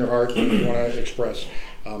is in your heart and you want to express.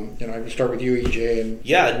 I can start with you, EJ.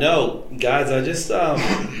 Guys, I just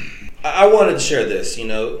I wanted to share this.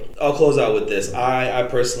 I'll close out with this. I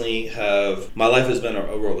personally my life has been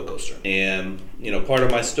a roller coaster, and part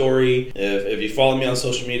of my story, if you follow me on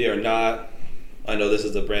social media or not, I know this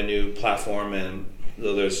is a brand new platform, and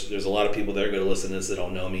there's a lot of people that are going to listen to this that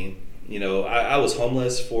don't know me. I was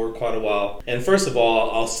homeless for quite a while, and first of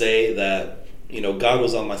all, I'll say that God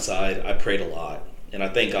was on my side. I prayed a lot, and I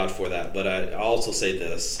thank God for that. But I also say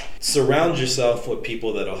this: surround yourself with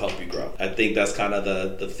people that'll help you grow. I think that's kind of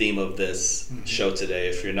the theme of this show today.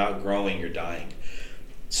 If you're not growing, you're dying.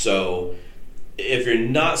 So if you're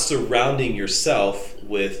not surrounding yourself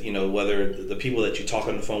with, whether the people that you talk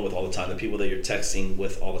on the phone with all the time, the people that you're texting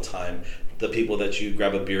with all the time, the people that you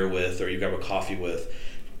grab a beer with or you grab a coffee with,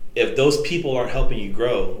 if those people aren't helping you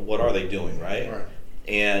grow, what are they doing, right?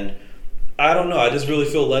 And I don't know. I just really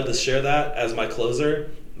feel led to share that as my closer.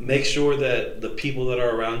 Make sure that the people that are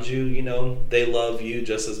around you, they love you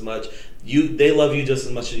just as much. They love you just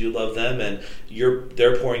as much as you love them, and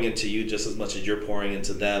they're pouring into you just as much as you're pouring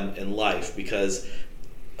into them in life, because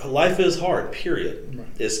life is hard, period. Right.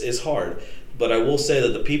 It's hard. But I will say that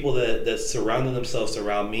the people that surrounded themselves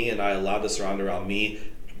around me, and I allowed to surround around me,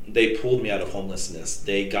 they pulled me out of homelessness.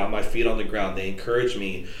 They got my feet on the ground. They encouraged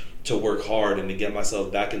me to work hard and to get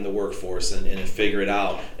myself back in the workforce and figure it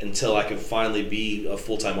out until I could finally be a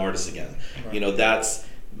full-time artist again. Right.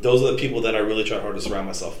 Those are the people that I really try hard to surround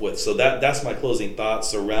myself with. So that's my closing thought.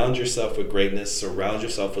 Surround yourself with greatness. Surround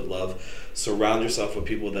yourself with love. Surround yourself with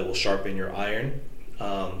people that will sharpen your iron,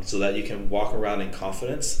 so that you can walk around in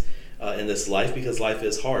confidence in this life, because life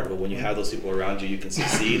is hard. But when you have those people around you, you can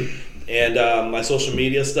succeed. And my social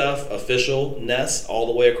media stuff, official Ness, all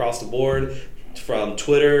the way across the board, from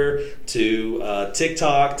Twitter to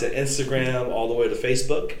TikTok to Instagram, all the way to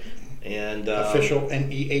Facebook. And official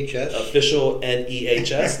NEHS. Official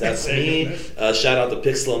NEHS. That's me. Shout out to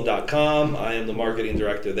Pixlum.com. I am the marketing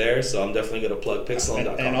director there, so I'm definitely going to plug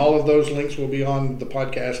Pixlum.com. And all of those links will be on the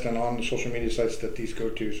podcast and on the social media sites that these go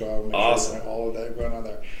to. So I'll make sure all of that going on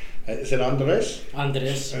there. Is it Andres?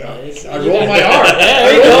 Andres. I rolled my R.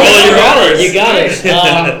 There you go. You got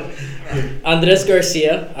it. Andres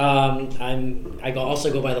Garcia. I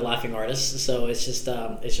also go by the Laughing Artist, so it's just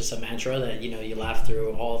a mantra that you laugh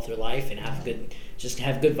through all through life and have good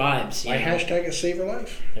vibes. My hashtag is Save Your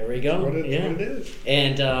Life. There we go. What it is.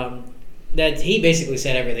 And that he basically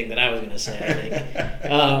said everything that I was going to say, I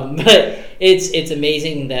think. But it's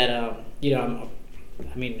amazing that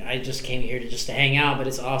I just came here to hang out, but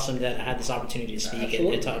it's awesome that I had this opportunity to speak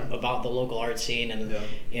and talk about the local art scene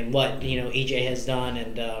and what EJ has done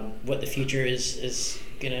and what the future is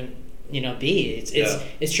gonna be.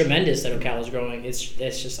 It's tremendous that Ocala is growing. It's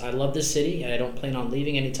just I love this city. I don't plan on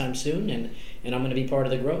leaving anytime soon, and I'm gonna be part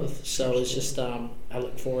of the growth. So it's just I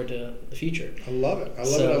look forward to the future. I love it. I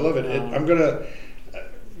love it. I'm gonna.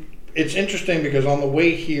 it's interesting because on the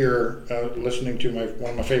way here, listening to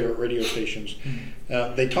one of my favorite radio stations,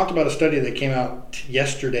 they talked about a study that came out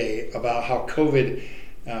yesterday about how COVID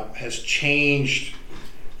has changed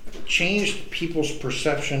people's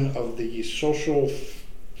perception of the social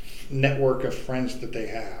network of friends that they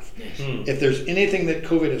have. Yes. If there's anything that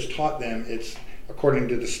COVID has taught them, it's, according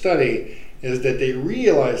to the study, is that they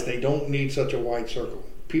realize they don't need such a wide circle.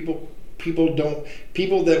 People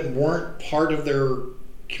that weren't part of their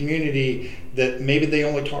community, that maybe they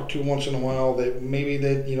only talked to once in a while, that maybe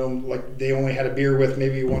that, like they only had a beer with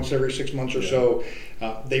maybe once every 6 months or so,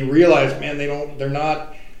 they realize, man, they're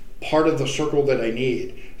not part of the circle that I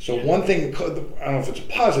need. So one thing, I don't know if it's a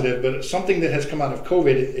positive, but something that has come out of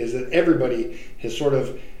COVID is that everybody has sort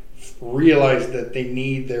of realized that they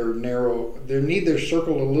need their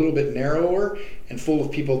circle a little bit narrower and full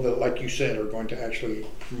of people that, like you said, are going to actually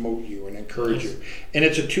promote you and encourage you. And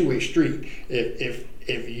it's a two-way street.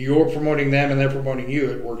 If you're promoting them and they're promoting you,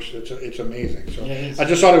 it works. It's amazing. So I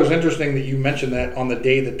just thought it was interesting that you mentioned that on the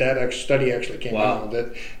day that study actually came out.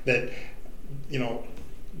 That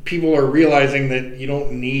people are realizing that you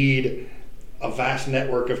don't need a vast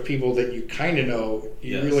network of people that you kind of know.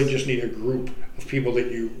 You really just need a group of people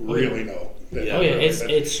that you really know.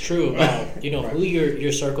 It's true about who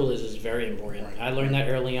your circle is very important. Right. I learned that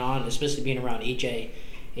early on, especially being around EJ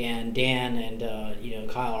and Dan and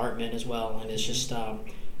Kyle Artman as well. And it's just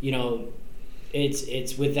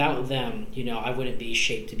it's without them, I wouldn't be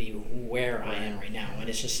shaped to be where I am right now. And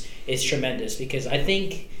it's tremendous because I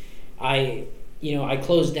think I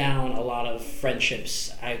closed down a lot of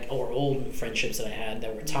friendships, or old friendships that I had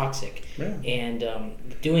that were toxic. Yeah. And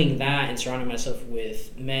doing that and surrounding myself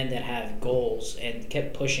with men that have goals and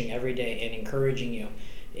kept pushing every day and encouraging you,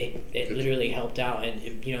 it literally helped out and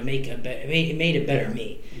it made a better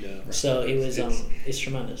me. Yeah. So it was it's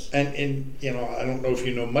tremendous. And I don't know if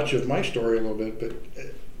you know much of my story a little bit, but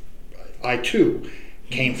I too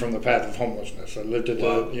came from the path of homelessness. I lived at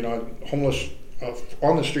homeless.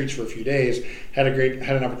 On the streets for a few days, had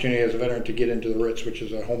an opportunity as a veteran to get into the Ritz, which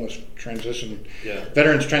is a homeless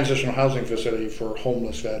veterans transitional housing facility for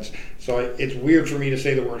homeless vets. So it's weird for me to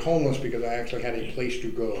say the word homeless because I actually had a place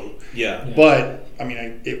to go. Yeah. But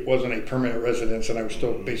it wasn't a permanent residence, and I was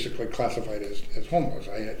still basically classified as homeless.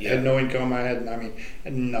 I had no income. I had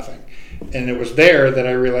nothing, and it was there that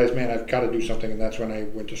I realized, man, I've got to do something, and that's when I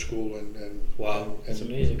went to school and that's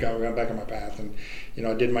amazing. Got back on my path, and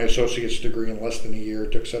I did my associate's degree in less than a year.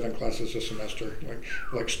 Took 7 classes a semester.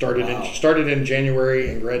 Started in January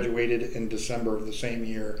and graduated in December of the same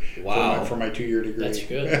year. Wow. For my 2-year degree. That's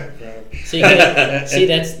good.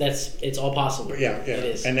 That's it's all possible. Yeah. It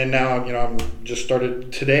is. And then now I'm just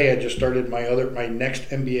started today. I just started my next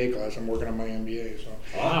MBA class. I'm working on my MBA. So.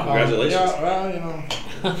 Wow! Congratulations.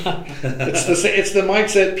 It's the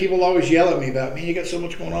mindset people always yell at me about. Man, you got so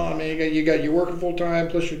much going on. Man, you're working full time.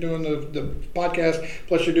 Plus you're doing the podcast.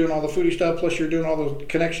 Plus you're doing all the foodie stuff. Plus you're doing all the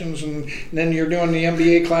connections, and then you're doing the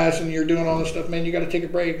MBA class, and you're doing all this stuff. Man, you got to take a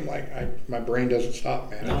break. I'm like, my brain doesn't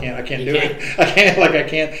stop, man. No, I can't do it. I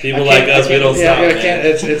can't. People like us, we don't stop. I can't.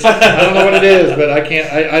 It's I don't know what it is, but I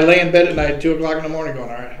can't. I lay in bed at night, 2:00 in the morning, going,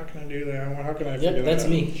 all right, how can I do that? How can I figure that out? That's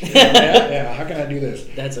me. Yeah. How can I do this?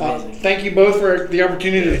 That's amazing. Thank you both for the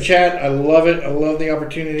opportunity to chat. I love it. I love the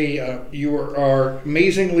opportunity. You are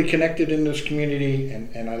amazingly connected in this community,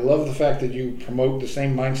 and I love the fact that you promote the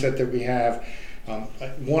same mindset that we have.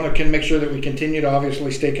 I can make sure that we continue to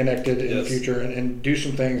obviously stay connected in the future and do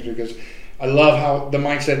some things, because I love how the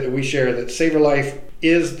mindset that we share, that Savor Life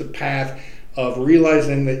is the path of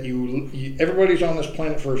realizing that everybody's on this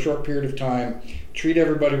planet for a short period of time. Treat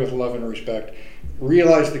everybody with love and respect.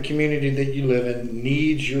 Realize the community that you live in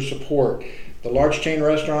needs your support. The large chain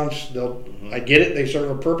restaurants, I get it, they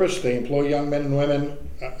serve a purpose. They employ young men and women.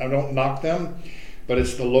 I don't knock them, but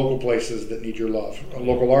it's the local places that need your love.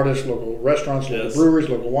 Local artists, local restaurants, local breweries,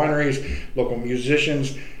 local wineries, local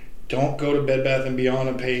musicians. Don't go to Bed Bath & Beyond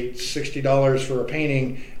and pay $60 for a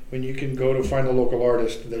painting when you can go to find a local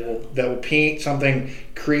artist that will paint something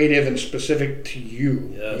creative and specific to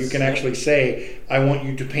you. Yes. You can actually say, I want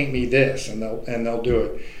you to paint me this, and they'll do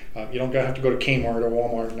it. You don't have to go to Kmart or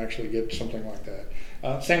Walmart and actually get something like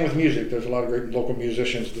that. Same with music. There's a lot of great local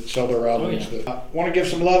musicians that sell their albums. Want to give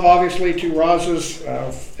some love, obviously, to Roz's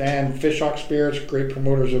and Fishhawk Spirits, great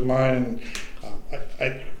promoters of mine.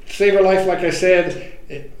 And Savor Life, like I said,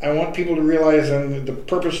 I want people to realize, and the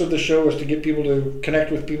purpose of the show is to get people to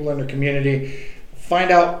connect with people in their community,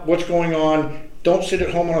 find out what's going on, don't sit at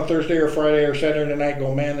home on a Thursday or Friday or Saturday night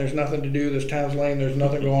go, man, there's nothing to do. This town's lame. There's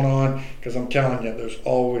nothing going on. Because I'm telling you, there's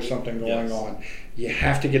always something going on. You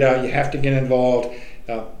have to get out. You have to get involved.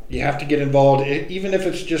 You have to get involved, even if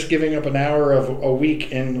it's just giving up an hour of a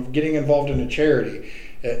week and getting involved in a charity.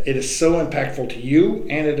 It is so impactful to you,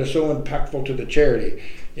 and it is so impactful to the charity.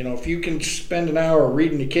 You know, if you can spend an hour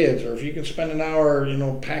reading to kids, or if you can spend an hour,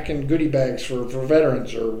 packing goodie bags for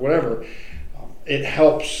veterans or whatever, it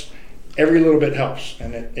helps. Every little bit helps,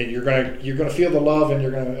 and you're gonna feel the love, and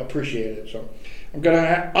you're gonna appreciate it. So, I'm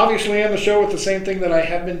gonna obviously end the show with the same thing that I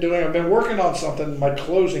have been doing. I've been working on something, my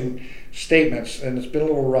closing statements, and it's been a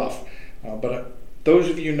little rough, but.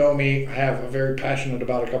 Those of you who know me, I have very passionate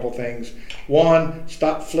about a couple things. One,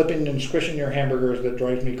 stop flipping and squishing your hamburgers. That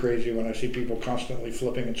drives me crazy when I see people constantly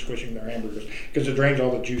flipping and squishing their hamburgers because it drains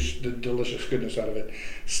all the juice, the delicious goodness out of it.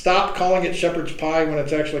 Stop calling it shepherd's pie when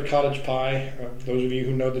it's actually cottage pie. Those of you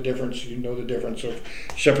who know the difference, you know the difference of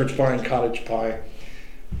shepherd's pie and cottage pie.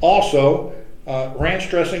 Also, ranch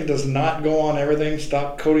dressing does not go on everything.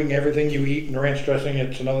 Stop coating everything you eat in ranch dressing.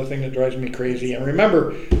 It's another thing that drives me crazy. And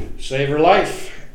remember, save your life.